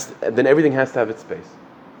 So then everything has to have its space.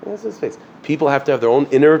 It has its space. People have to have their own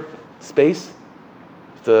inner space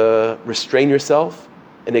to restrain yourself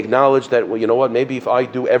and acknowledge that, well, you know what, maybe if I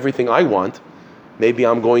do everything I want, maybe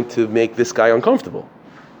I'm going to make this guy uncomfortable.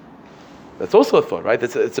 That's also a thought, right?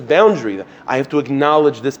 It's a boundary. I have to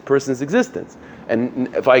acknowledge this person's existence. And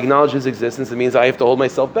if I acknowledge his existence, it means I have to hold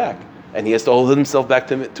myself back. And he has to hold himself back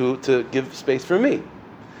to give space for me.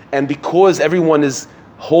 And because everyone is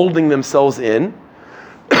holding themselves in,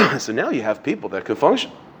 so now you have people that can function.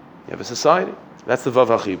 You have a society. That's the Vav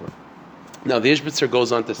HaChibur. Now the Ishbitzer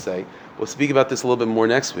goes on to say, we'll speak about this a little bit more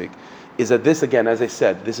next week, is that this, again, as I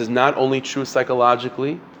said, this is not only true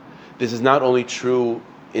psychologically, this is not only true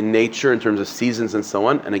in nature in terms of seasons and so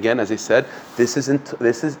on. And again, as I said, this is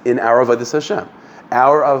in our Avodas Hashem.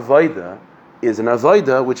 Our Avodah is an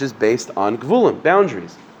Avodah which is based on Gvulim,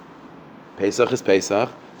 boundaries. Pesach is Pesach,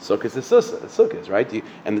 Sukkot is Sukkot, right?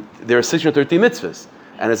 And there are 630 mitzvahs.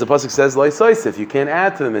 And as the pasuk says, Lo Yisosif, you can't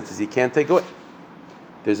add to the mitzvahs, you can't take away.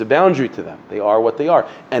 There's a boundary to them. They are what they are.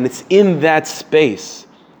 And it's in that space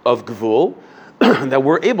of Gvul that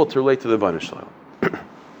we're able to relate to the Rebbeinu Shalom.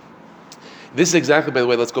 This is exactly, by the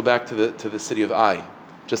way, let's go back to the city of Ai.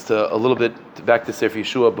 Just a little bit back to Sefer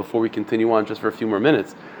Yeshua before we continue on, just for a few more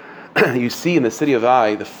minutes. You see in the city of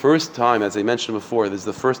Ai, the first time, as I mentioned before, this is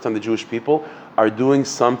the first time the Jewish people are doing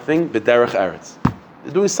something b'derech eretz.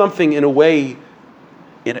 They're doing something in a way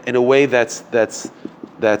that's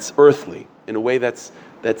earthly, in a way that's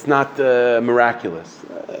not miraculous.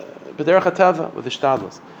 B'derech hatava, with the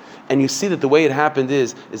shtadlus. And you see that the way it happened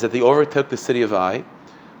is that they overtook the city of Ai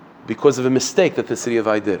because of a mistake that the city of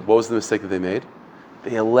Ai did. What was the mistake that they made?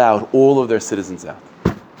 They allowed all of their citizens out.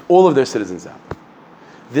 All of their citizens out.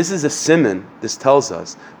 This is a siman. This tells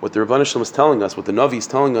us, what the Rebbeinu Shalom is telling us, what the Navi is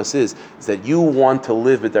telling us is that you want to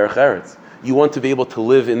live b'derech eretz. You want to be able to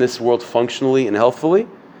live in this world functionally and healthfully,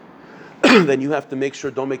 then you have to make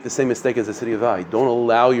sure, don't make the same mistake as the city of Ai. Don't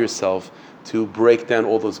allow yourself to break down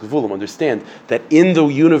all those gevulim. Understand that in the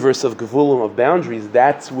universe of gevulim, of boundaries,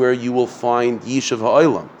 that's where you will find Yishuv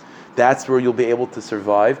Ha'olam. That's where you'll be able to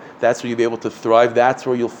survive. That's where you'll be able to thrive. That's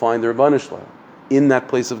where you'll find the Rebbeinu Shalom, in that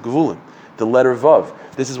place of gevulim. The letter Vav.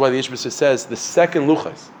 This is why the Ishbitzer says the second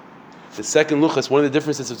luchas. The second luchas, one of the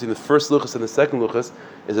differences between the first luchas and the second luchas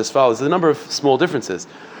is as follows. There's a number of small differences.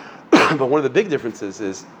 But one of the big differences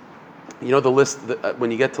is, you know, the list, when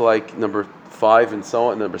you get to like number 5 and so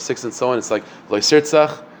on, number 6 and so on, it's like Lo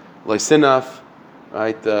Sirtzach, Lo Sinaf,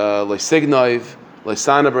 right? Lo Signov,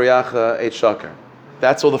 Loisana B'Riacha Eit Shakar.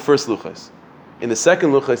 That's all the first luchos. In the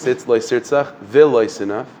second luchos, it's Loisirtzach,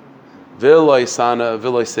 V'Loisinaf, V'Loisana,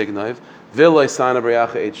 V'Loisignaiv, V'Loisana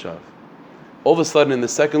B'Riacha Eit Shav. All of a sudden, in the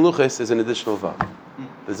second luchos, is an additional vav.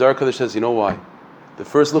 The Zohar Kodesh says, you know why? The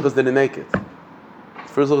first luchos didn't make it. The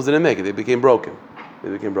first luchos didn't make it. They became broken.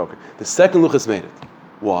 The second luchos made it.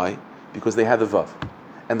 Why? Because they had the vav.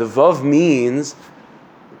 And the vav means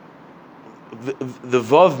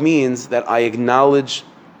that I acknowledge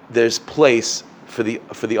there's place for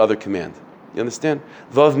the other command. You understand?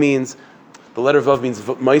 Vav means, the letter vav means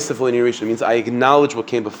ma'aseh v'leinirisha. It means I acknowledge what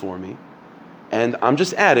came before me, and I'm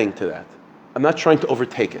just adding to that. I'm not trying to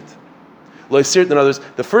overtake it. In other words,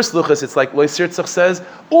 the first luchas, it's like Loisirtzach says,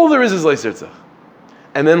 all there is Loisirtzach.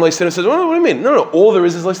 And then Loisinaf says, what do you mean? No, all there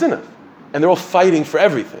is Loisinaf. And they're all fighting for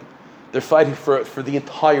everything. They're fighting for the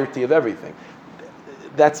entirety of everything.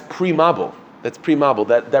 That's pre-mabul.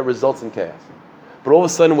 That results in chaos. But all of a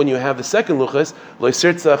sudden, when you have the second luchas,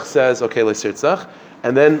 Loisirtzach says, okay, Loisirtzach,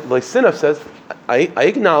 and then Loisinaf says, I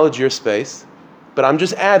acknowledge your space, but I'm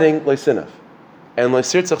just adding Loisinaf. And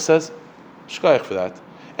Loisirtzach says, shkayach for that.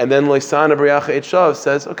 And then Loisana B'Riacha Eit Shav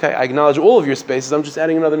says, okay, I acknowledge all of your spaces, I'm just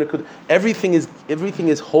adding another nikud. Everything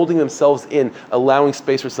is holding themselves in, allowing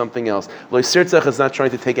space for something else. Loisirtzach is not trying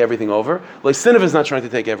to take everything over. Loisinav is not trying to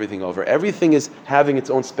take everything over. Everything is having its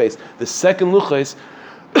own space. The second luchos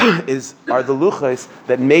are the luchos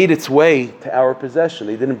that made its way to our possession.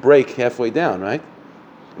 They didn't break halfway down, right?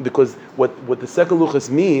 Because what the second luchos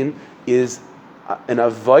mean is an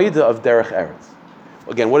avodah of derech eretz.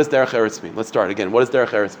 Again, what does derech eretz mean? Let's start again. What does derech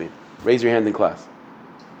eretz mean? Raise your hand in class.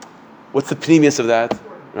 What's the pneumius of that?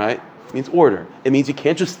 Right? It means order. It means you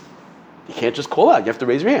can't just call out. You have to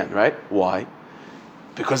raise your hand, right? Why?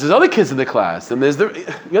 Because there's other kids in the class, and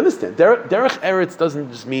you understand. Derech eretz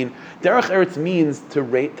doesn't just mean derech eretz means to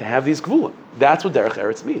have these gvulim. That's what derech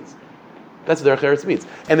eretz means. That's what derech eretz means.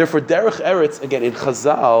 And therefore, derech eretz, again, in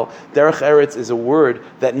Chazal, derech eretz is a word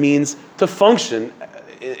that means to function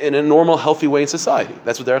in a normal, healthy way in society.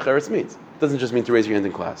 That's what derech eretz means. It doesn't just mean to raise your hand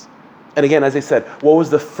in class. And again, as I said, what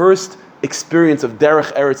was the first experience of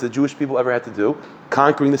derech eretz the Jewish people ever had to do?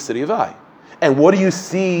 Conquering the city of Ai. And what do you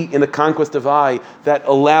see in the conquest of Ai that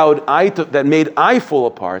that made Ai fall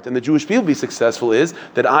apart and the Jewish people be successful is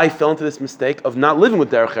that Ai fell into this mistake of not living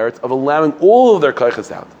with derech eretz, of allowing all of their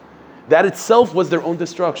koiches out. That itself was their own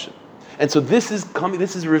destruction. And so this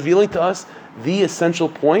is revealing to us the essential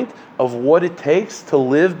point of what it takes to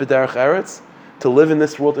live b'derech eretz, to live in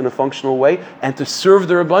this world in a functional way, and to serve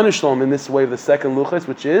the Rabbanu Shalom in this way of the second luchos,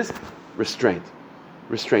 which is restraint.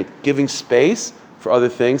 Restraint. Giving space for other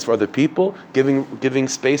things, for other people, giving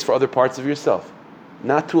space for other parts of yourself.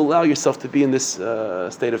 Not to allow yourself to be in this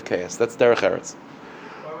state of chaos. That's derech eretz.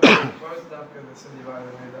 Why was Dafka the city of Ai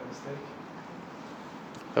that made that mistake?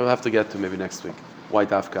 I'll have to get to maybe next week. Why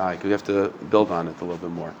Dafka Ai? Because we have to build on it a little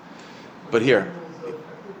bit more. But here.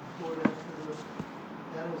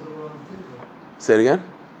 Say it again?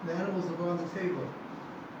 The animals are on the table.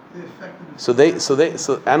 They affected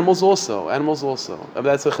So animals also. I mean,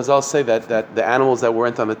 that's what Chazal say that the animals that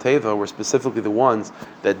weren't on the teva were specifically the ones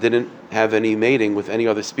that didn't have any mating with any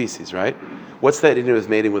other species, right? What's that in with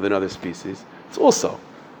mating with another species? It's also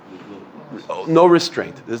no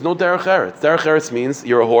restraint. There's no derech eretz. Derech eretz means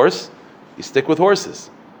you're a horse, you stick with horses,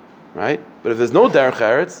 right? But if there's no derech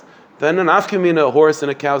eretz, then an afkamina, a horse and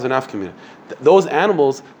a cow is an afkamina. Those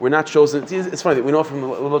animals were not chosen. It's funny, we know from the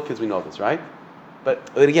little kids, we know this, right? But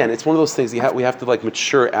again, it's one of those things we have to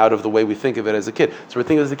mature out of the way we think of it as a kid. So we're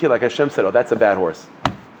thinking as a kid, like Hashem said, oh, that's a bad horse.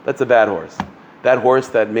 That's a bad horse. That horse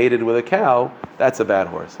that mated with a cow, that's a bad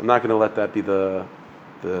horse. I'm not going to let that be the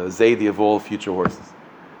Zaidi of all future horses.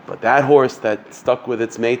 But that horse that stuck with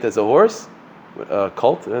its mate as a horse,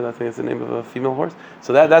 colt, I think it's the name of a female horse.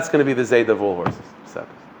 So that's going to be the Zaid of all horses.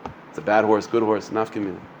 It's a bad horse, good horse,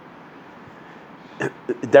 nafkamina.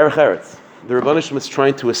 Derech eretz. The Rebbeinu Shalom is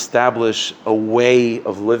trying to establish a way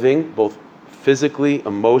of living, both physically,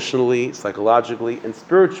 emotionally, psychologically, and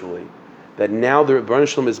spiritually, that now the Rebbeinu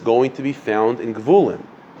Shalom is going to be found in Gvulim.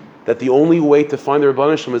 That the only way to find the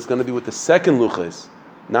Rebbeinu Shalom is going to be with the second luchos,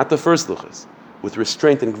 not the first luchos, with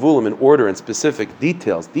restraint and Gvulim and order and specific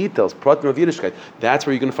details, pratim of Yiddishkeit. That's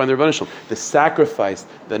where you're going to find the Rebbeinu Shalom. The sacrifice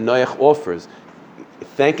that Noach offers,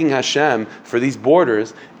 thanking Hashem for these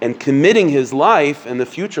borders and committing his life and the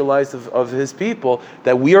future lives of his people,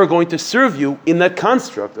 that we are going to serve you in that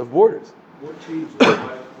construct of borders. What changed?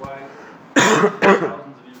 Why thousands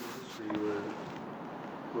of years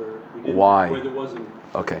of history where there wasn't?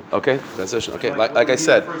 Okay, transition. Okay, like I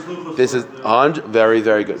said, this is very,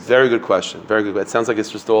 very good. Very good question. Very good. It sounds like it's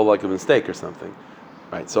just all like a mistake or something.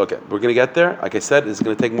 Right. So okay, we're going to get there. Like I said, it's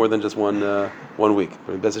going to take more than just one week.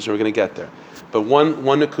 We're going to get there. But one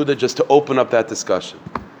nakuda just to open up that discussion.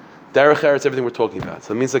 Derech Eretz, everything we're talking about.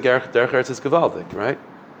 So it means that Derech Eretz is Gevaldik, right?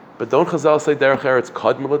 But don't Chazal say Derech Eretz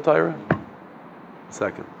Kadma L'Torah?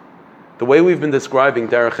 Second. The way we've been describing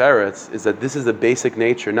Derech Eretz is that this is the basic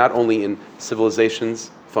nature, not only in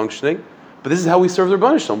civilizations functioning, but this is how we serve the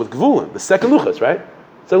Rebbeinu Shalom with Gevulim, the second Luchas, right?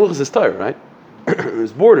 Second Luchas is Torah, right?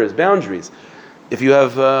 There's borders, boundaries. If you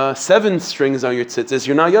have 7 strings on your tzitzis,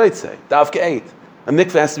 you're not Yaitse. Davka 8. A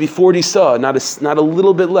mikveh has to be 40 sa, not a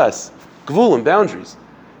little bit less. Gevulim, boundaries.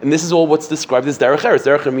 And this is all what's described as Derech Eretz.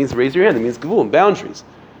 Derech Eretz means raise your hand. It means Gevulim, boundaries.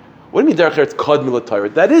 What do you mean Derech Eretz Kadma Torah?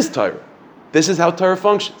 That is Torah. This is how Torah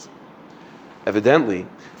functions. Evidently,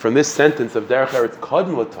 from this sentence of Derech Eretz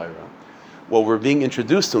Kadma Torah, what we're being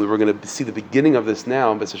introduced to, and we're going to see the beginning of this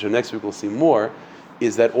now, but next week we'll see more,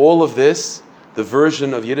 is that all of this, the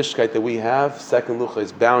version of Yiddishkeit that we have, second lucha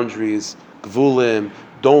is boundaries, Gevulim,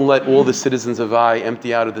 don't let all the citizens of Ai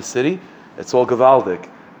empty out of the city. It's all Gevaldik,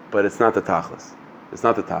 but it's not the Tachlis. It's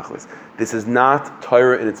not the Tachlis. This is not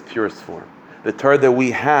Torah in its purest form. The Torah that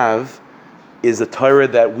we have is a Torah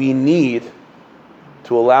that we need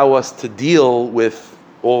to allow us to deal with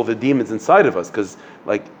all the demons inside of us. Because,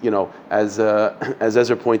 as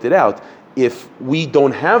Ezra pointed out, if we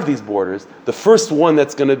don't have these borders, the first one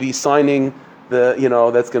that's going to be signing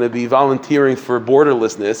that's going to be volunteering for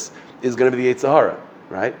borderlessness is going to be the Yetzer Hara,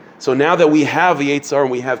 right? So now that we have the Yetzer Hara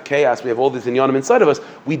and we have chaos, we have all these inyanim inside of us,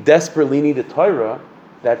 we desperately need a Torah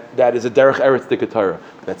that is a Derech Eretz Dika Torah.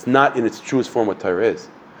 That's not in its truest form what Torah is.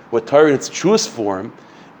 What Torah in its truest form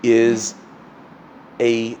is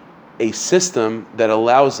a system that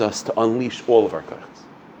allows us to unleash all of our kochos.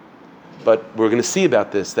 But we're going to see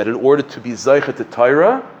about this, that in order to be Zaycha to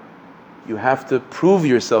Torah, you have to prove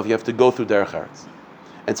yourself, you have to go through Derech Eretz.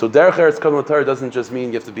 And so Derech Eretz Kadma Torah doesn't just mean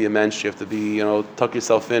you have to be a mensch, you have to be, tuck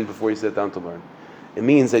yourself in before you sit down to learn. It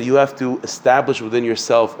means that you have to establish within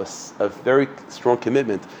yourself a very strong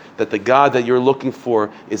commitment that the God that you're looking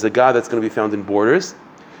for is a God that's going to be found in borders.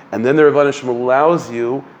 And then the Rebbeinu Shalom allows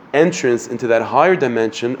you entrance into that higher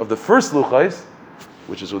dimension of the first luchais,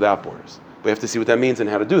 which is without borders. We have to see what that means and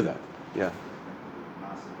how to do that. Yeah.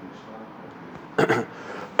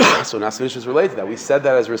 So Nasvinish is related to that. We said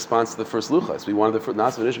that as a response to the first luchas. We wanted the first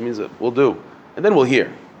Nasvinish means that we'll do, and then we'll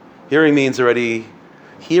hear. Hearing means already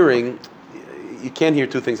hearing. You can't hear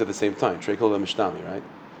 2 things at the same time. Trekol and Mishnami, right?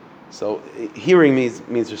 So hearing means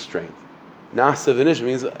restraint. Nasvinish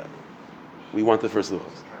means we want the first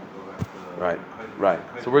luchas. Right.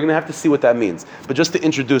 So we're going to have to see what that means. But just to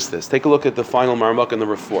introduce this, take a look at the final Marmuk and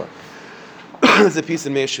number 4. There's a piece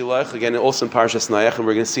in Mei Shilach, again, also in Parshas Noach, and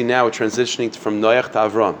we're going to see now we're transitioning from Noach to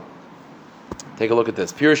Avram. Take a look at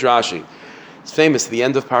this. Pirush Rashi. It's famous. At the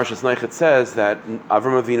end of Parshas Noach, it says that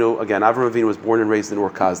Avram Avinu was born and raised in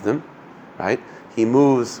Ur Kasdim, right? He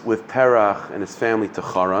moves with Terach and his family to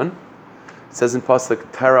Charan. It says in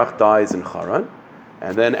Pasuk, Terach dies in Charan.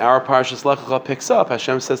 And then our Parshas Lech Lecha picks up.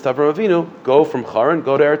 Hashem says to Avram Avinu, go from Charan,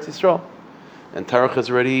 go to Eretz Yisrael. And Terach is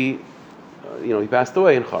already, he passed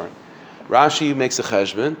away in Charan. Rashi makes a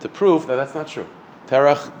cheshbon to prove that that's not true.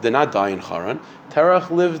 Terach did not die in Charan. Terach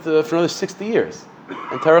lived for another 60 years.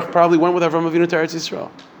 And Terach probably went with Avram Avinu to Eretz Yisrael.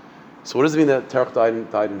 So what does it mean that Terach died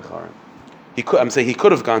in Charan? He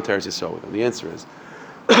could have gone to Eretz Yisrael with him. The answer is,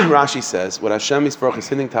 Rashi says, what Hashem Yisparach is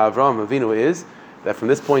hinting to Avram Avinu is that from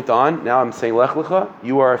this point on, now I'm saying Lech Lecha,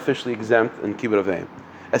 you are officially exempt in Kibbut Avim.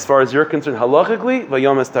 As far as you're concerned, halachically,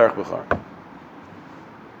 Vayom es Terach b'char.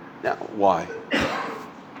 Now, why?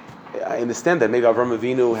 I understand that maybe Avram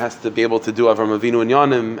Avinu has to be able to do Avram Avinu in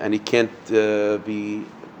Yanim, and he can't be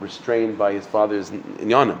restrained by his father's in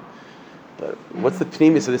Yanim. But what's the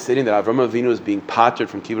pnimis of this stating that Avram Avinu is being pattered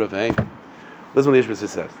from Kibbut Avim? Listen what the Yishbis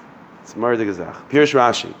says. It's Mar de Gezach. Pirush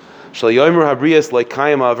Rashi. Shal Yomer Habrias like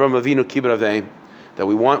Kayim Avram Avinu Kibbut Avim. That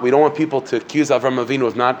we don't want people to accuse Avram Avinu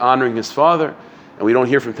of not honoring his father, and we don't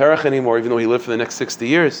hear from Terach anymore, even though he lived for the next 60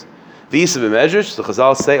 years. V'yisav b'medrash, the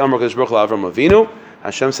Chazal say, Amar Kadosh Baruch Hu Avram Avinu.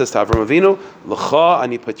 Hashem says to Avram Avinu, L'cha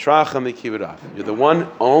ani patracha mikibbut av. You're the one,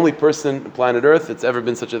 only person on planet Earth that's ever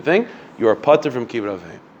been such a thing. You are pater from kibbut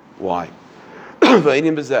avim. Why?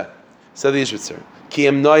 V'ainim b'zeh. Said the Yishvitzer. Ki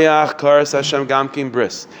em Noach karas Hashem gam kim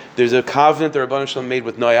bris. There's a covenant the Rebbeinu Shalom made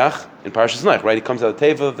with Noach in Parshas Noach, right? He comes out of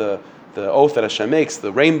Teva, the oath that Hashem makes,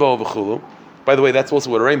 the rainbow of Chulu. By the way, that's also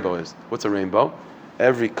what a rainbow is. What's a rainbow?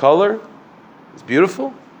 Every color is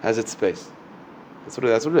beautiful, has its space. That's what it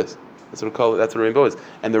is. That's what a rainbow is.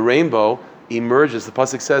 And the rainbow emerges, the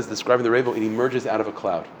pasuk says, describing the rainbow, it emerges out of a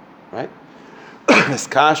cloud. Right?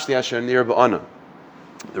 The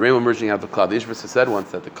rainbow emerging out of a cloud. The Ishmael said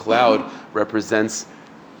once that the cloud represents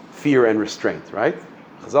fear and restraint, right?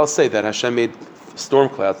 Chazal say that Hashem made storm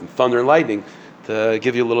clouds and thunder and lightning to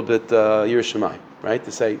give you a little bit Yiras Shamayim, right?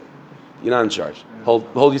 To say, you're not in charge.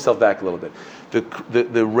 Hold yourself back a little bit.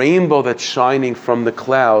 The rainbow that's shining from the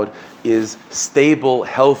cloud is stable,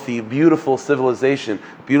 healthy, beautiful civilization,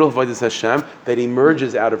 beautiful Avodas Hashem that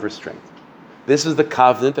emerges out of restraint. This is the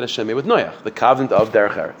covenant that Hashem made with Noach, the covenant of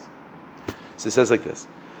Derech Eretz. So it says like this: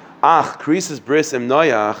 Ach krisis bris em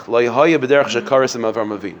Noach lo yahaya b'derech shekaris em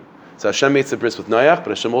Avram Avinu. So Hashem makes a bris with Noach, but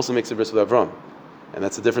Hashem also makes a bris with Avram, and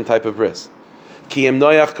that's a different type of bris. Ki em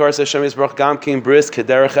Noach karis Hashem yisbarach gam kein bris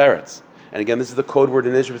kederech Eretz. And again, this is the code word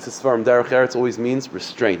in Israel. Sfarim. Derech Eretz always means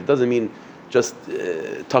restraint. It doesn't mean just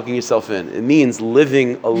tucking yourself in. It means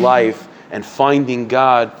living a life and finding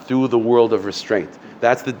God through the world of restraint.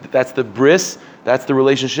 That's the bris. That's the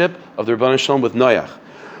relationship of the Rebbeinu Shalom with Noach.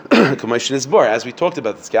 As we talked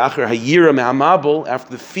about this, after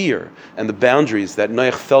the fear and the boundaries that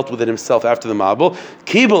Noach felt within himself after the Mabul,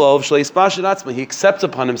 he accepts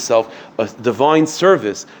upon himself a divine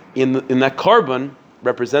service in that carbon,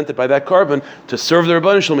 represented by that carbon, to serve the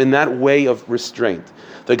Rebbeinu Shalom in that way of restraint.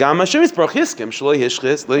 The Rebbeinu Shalom was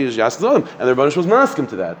maskim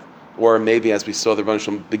to that. Or maybe, as we saw, the Rebbeinu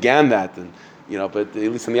Shalom began that, and but at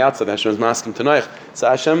least on the outside, Hashem was maskim to Noach. So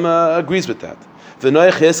Hashem agrees with that. The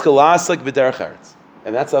Noach hiskel lasik b'derech Eretz,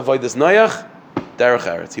 and that's avodas Noach, derech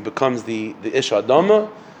Eretz. He becomes the ish adama.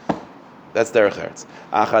 That's derech Eretz.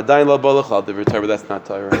 Achadayin lo bolach al divrei Torah. That's not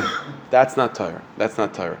Torah. That's not Torah. That's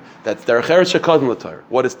not Torah. That's derech Eretz shekadm l'Torah.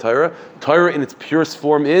 What is Torah? Torah in its purest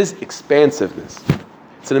form is expansiveness.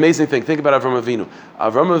 It's an amazing thing. Think about Avram Avinu.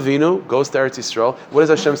 Avram Avinu goes to Eretz Yisrael. What does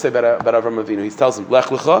Hashem say about Avram Avinu? He tells him, Lech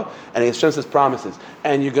Lecha, and Hashem says promises.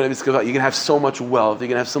 And you're going to have so much wealth, you're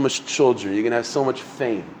going to have so much children, you're going to have so much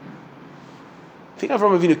fame. Think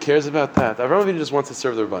Avram Avinu cares about that? Avram Avinu just wants to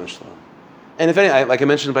serve the Rebbeinu Shalom. And if any, like I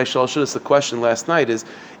mentioned by Shal Shudas, the question last night is,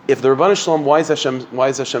 if the Rebbeinu Shalom, why is Hashem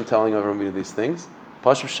telling Avram Avinu these things?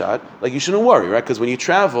 Pashut Pshat, like you shouldn't worry, right? Because when you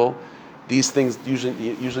travel, these things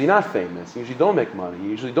usually not famous. You usually don't make money. You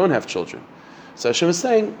usually don't have children. So Hashem is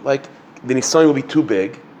saying, like, the Nisayon will be too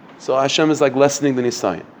big. So Hashem is like lessening the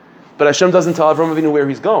Nisayon. But Hashem doesn't tell Avram Avinu where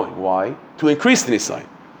he's going. Why? To increase the Nisayon.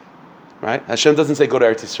 Right? Hashem doesn't say go to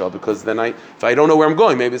Eretz Yisrael, because then if I don't know where I'm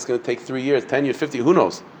going, maybe it's going to take 3 years, 10 years, 50, who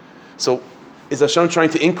knows? So is Hashem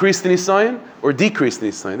trying to increase the Nisayon or decrease the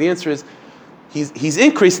Nisayon? The answer is he's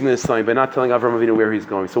increasing the Nisayon by not telling Avram Avinu where he's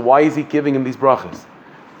going. So why is he giving him these brachas?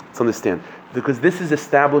 Let's understand. Because this is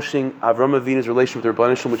establishing Avram Avinu's relation with the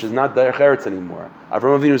Rebbeinu Shalom, which is not Derech Eretz anymore.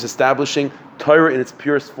 Avram Avinu is establishing Torah in its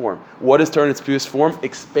purest form. What is Torah in its purest form?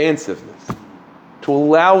 Expansiveness. To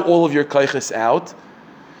allow all of your kaiches out,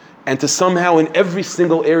 and to somehow in every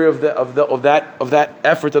single area of that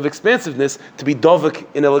effort of expansiveness to be dovek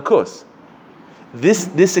in elikus.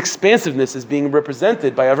 This expansiveness is being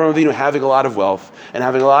represented by Avram Avinu having a lot of wealth and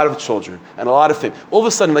having a lot of children and a lot of fame. All of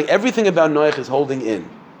a sudden, like everything about Noach is holding in.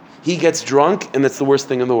 He gets drunk, and that's the worst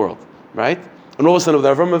thing in the world, right? And all of a sudden, with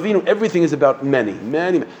Avram Avinu, everything is about many.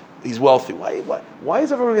 He's wealthy. Why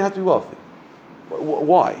does Avram Avinu have to be wealthy?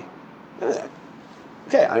 Why?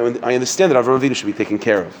 Okay, I understand that Avram Avinu should be taken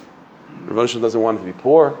care of. Rebbeinu Shalom doesn't want him to be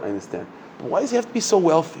poor. I understand, but why does he have to be so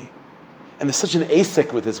wealthy? And there's such an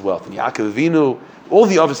asek with his wealth. And Yaakov Avinu, all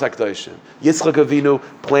the Avos HaKadoshim, Yitzchak Avinu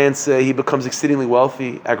plants. He becomes exceedingly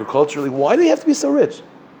wealthy agriculturally. Why do he have to be so rich?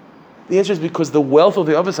 The answer is because the wealth of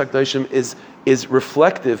the Avos HaKadoshim is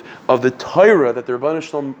reflective of the Torah that the Rebbeinu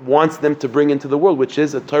Shalom wants them to bring into the world, which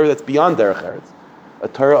is a Torah that's beyond Derech Eretz, a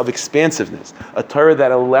Torah of expansiveness, a Torah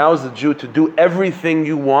that allows the Jew to do everything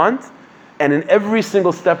you want, and in every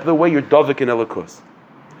single step of the way, you're dovek in elikus.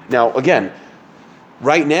 Now, again,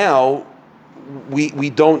 right now, we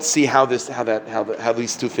don't see how these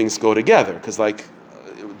two things go together, because like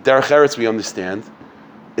Derech Eretz, we understand.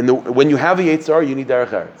 When you have a Yetzer, you need Derech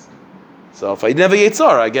Eretz. So if I didn't have a Yetzer,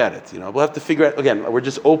 I get it. We'll have to figure out, again, we're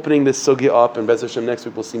just opening this sugya up, and Bez Hashem next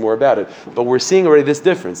week we'll see more about it. But we're seeing already this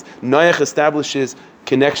difference. Noach establishes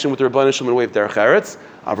connection with the Rebbeinu Shalom in the way of Derech Eretz.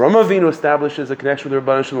 Avram Avinu establishes a connection with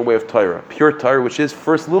the Rebbeinu Shalom in the way of Torah. Pure Torah, which is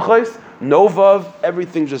first Luchais, no Vav,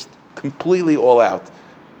 everything just completely all out.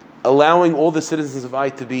 Allowing all the citizens of Ai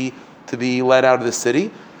to be let out of the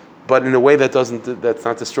city, but in a way that's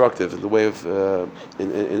not destructive, in the way of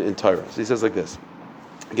in Torah. So he says like this.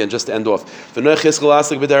 Again, just to end off. Again, 4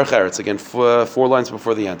 lines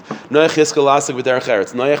before the end.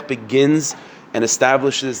 Noach begins and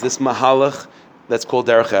establishes this mahalach that's called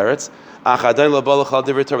Derech Eretz.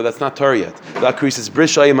 That's not Torah yet.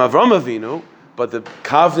 But the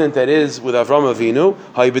covenant that is with Avram Avinu,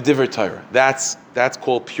 that's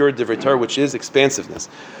called pure Divrei Torah, which is expansiveness.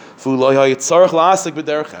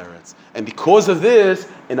 And because of this,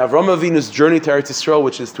 in Avram Avinu's journey to Eretz Yisrael,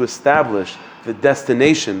 which is to establish the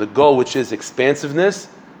destination, the goal, which is expansiveness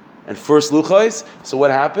and first luchos, so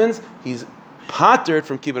what happens? He's pattered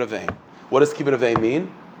from kibbut aveim. What does kibbut aveim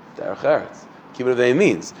mean? Derech Eretz. Kibbut aveim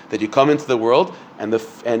means that you come into the world, and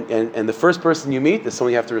the first person you meet is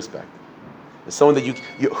someone you have to respect. It's someone that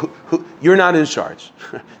you're not in charge.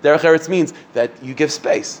 Derech Eretz means that you give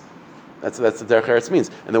space. That's what Derech Eretz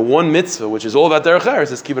means. And the one mitzvah, which is all about Derech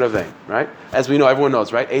Eretz, is kibbut aveim, right? As we know, everyone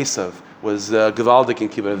knows, right? Esav was Gevaldik in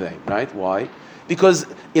kibbut aveim, right? Why? Because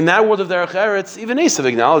in that world of Derech Eretz, even Esav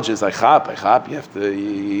acknowledges, I chap,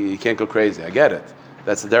 you can't go crazy. I get it.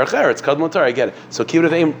 That's the Derech Eretz, Kadmon Torah, I get it. So kibbut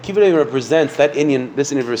aveim represents that this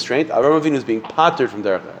Inyan of restraint. Avram Avinu is being pattered from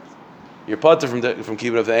Derech Eretz. You're pattered from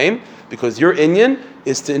kibbut aveim because your Inyan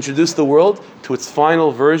is to introduce the world to its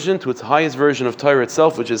final version, to its highest version of Torah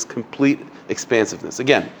itself, which is complete expansiveness.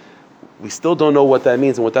 Again, we still don't know what that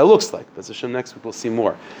means and what that looks like. That's Hashem, next week we'll see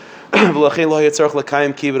more. And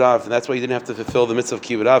that's why you didn't have to fulfill the mitzvah of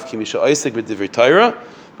kibbut av,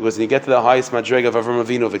 because when you get to the highest madrega of Avram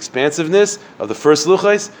Avinu of expansiveness, of the first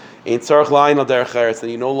luchos, then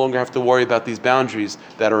you no longer have to worry about these boundaries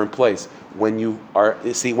that are in place. When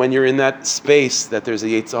you're in that space that there's a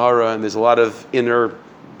Yetzer Hara and there's a lot of inner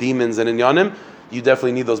demons and inyanim, you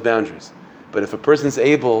definitely need those boundaries. But if a person is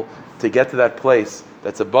able to get to that place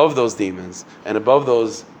that's above those demons and above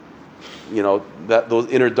those, those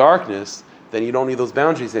inner darkness, then you don't need those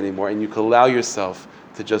boundaries anymore, and you can allow yourself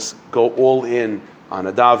to just go all in on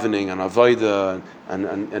a davening, on avodah,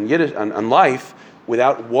 and Yiddish, on life,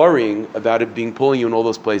 without worrying about it pulling you in all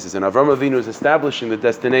those places. And Avram Avinu is establishing the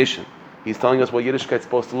destination. He's telling us what Yiddishkeit is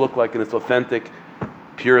supposed to look like in its authentic,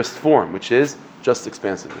 purest form, which is just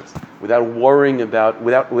expansiveness, without worrying about,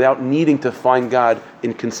 without needing to find God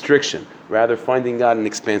in constriction, rather finding God in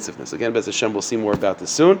expansiveness. Again, Bez Hashem, we'll see more about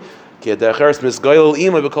this soon. The Derech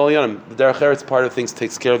Eretz part of things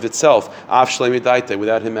takes care of itself,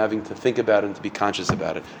 without him having to think about it and to be conscious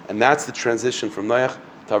about it. And that's the transition from Noach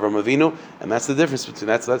to Avram Avinu, and that's the difference between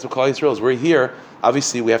that's what Klal Yisrael is. We're here.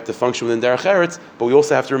 Obviously, we have to function within Derech Eretz, but we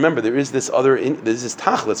also have to remember there is this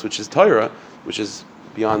tachlis, which is Torah, which is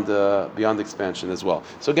beyond expansion as well.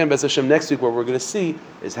 So again, Bez Hashem, next week what we're going to see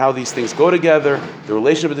is how these things go together, the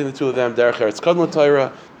relationship between the two of them, Derech Eretz, Kadmon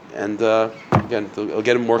Torah, and again, we'll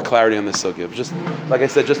get more clarity on this sugya. Just like I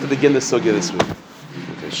said, just to begin this sugya this week.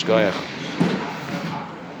 Okay, Shkoyach.